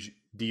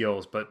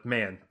deals. But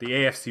man, the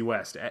AFC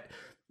West,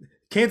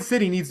 Kansas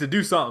City needs to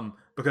do something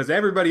because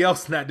everybody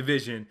else in that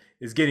division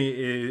is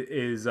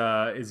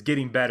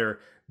getting better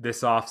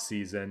this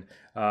offseason.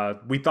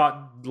 We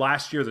thought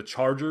last year the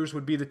Chargers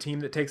would be the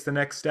team that takes the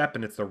next step,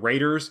 and it's the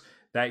Raiders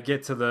that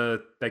get to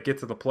the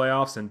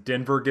playoffs, and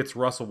Denver gets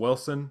Russell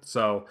Wilson.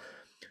 So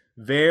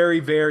very,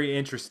 very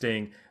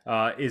interesting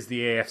is the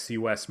AFC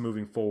West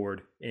moving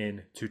forward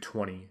into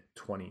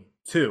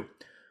 2022.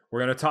 We're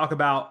going to talk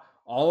about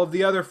all of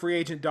the other free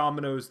agent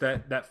dominoes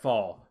that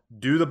fall.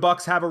 Do the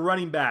Bucs have a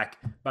running back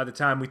by the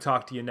time we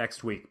talk to you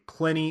next week?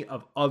 Plenty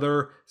of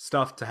other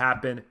stuff to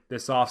happen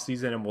this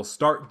offseason, and we'll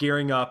start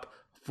gearing up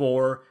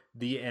for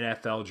the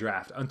NFL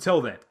draft. Until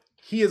then,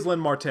 he is Len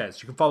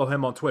Martez. You can follow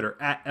him on Twitter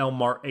at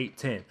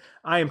LMart810.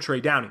 I am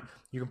Trey Downey.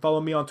 You can follow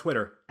me on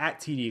Twitter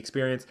at TD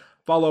Experience.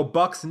 Follow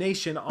Bucs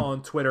Nation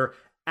on Twitter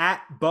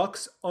at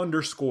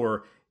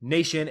Bucs_Nation,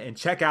 and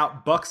check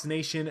out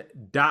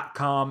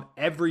BucsNation.com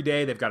every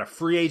day. They've got a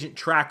free agent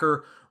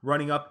tracker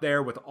running up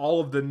there with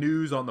all of the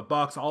news on the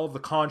Bucs, all of the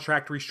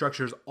contract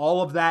restructures,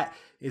 all of that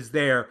is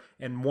there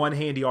in one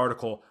handy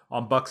article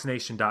on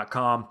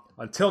BucsNation.com.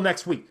 Until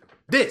next week,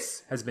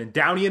 this has been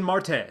Downey and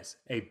Martez,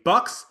 a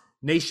Bucs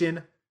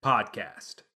Nation podcast.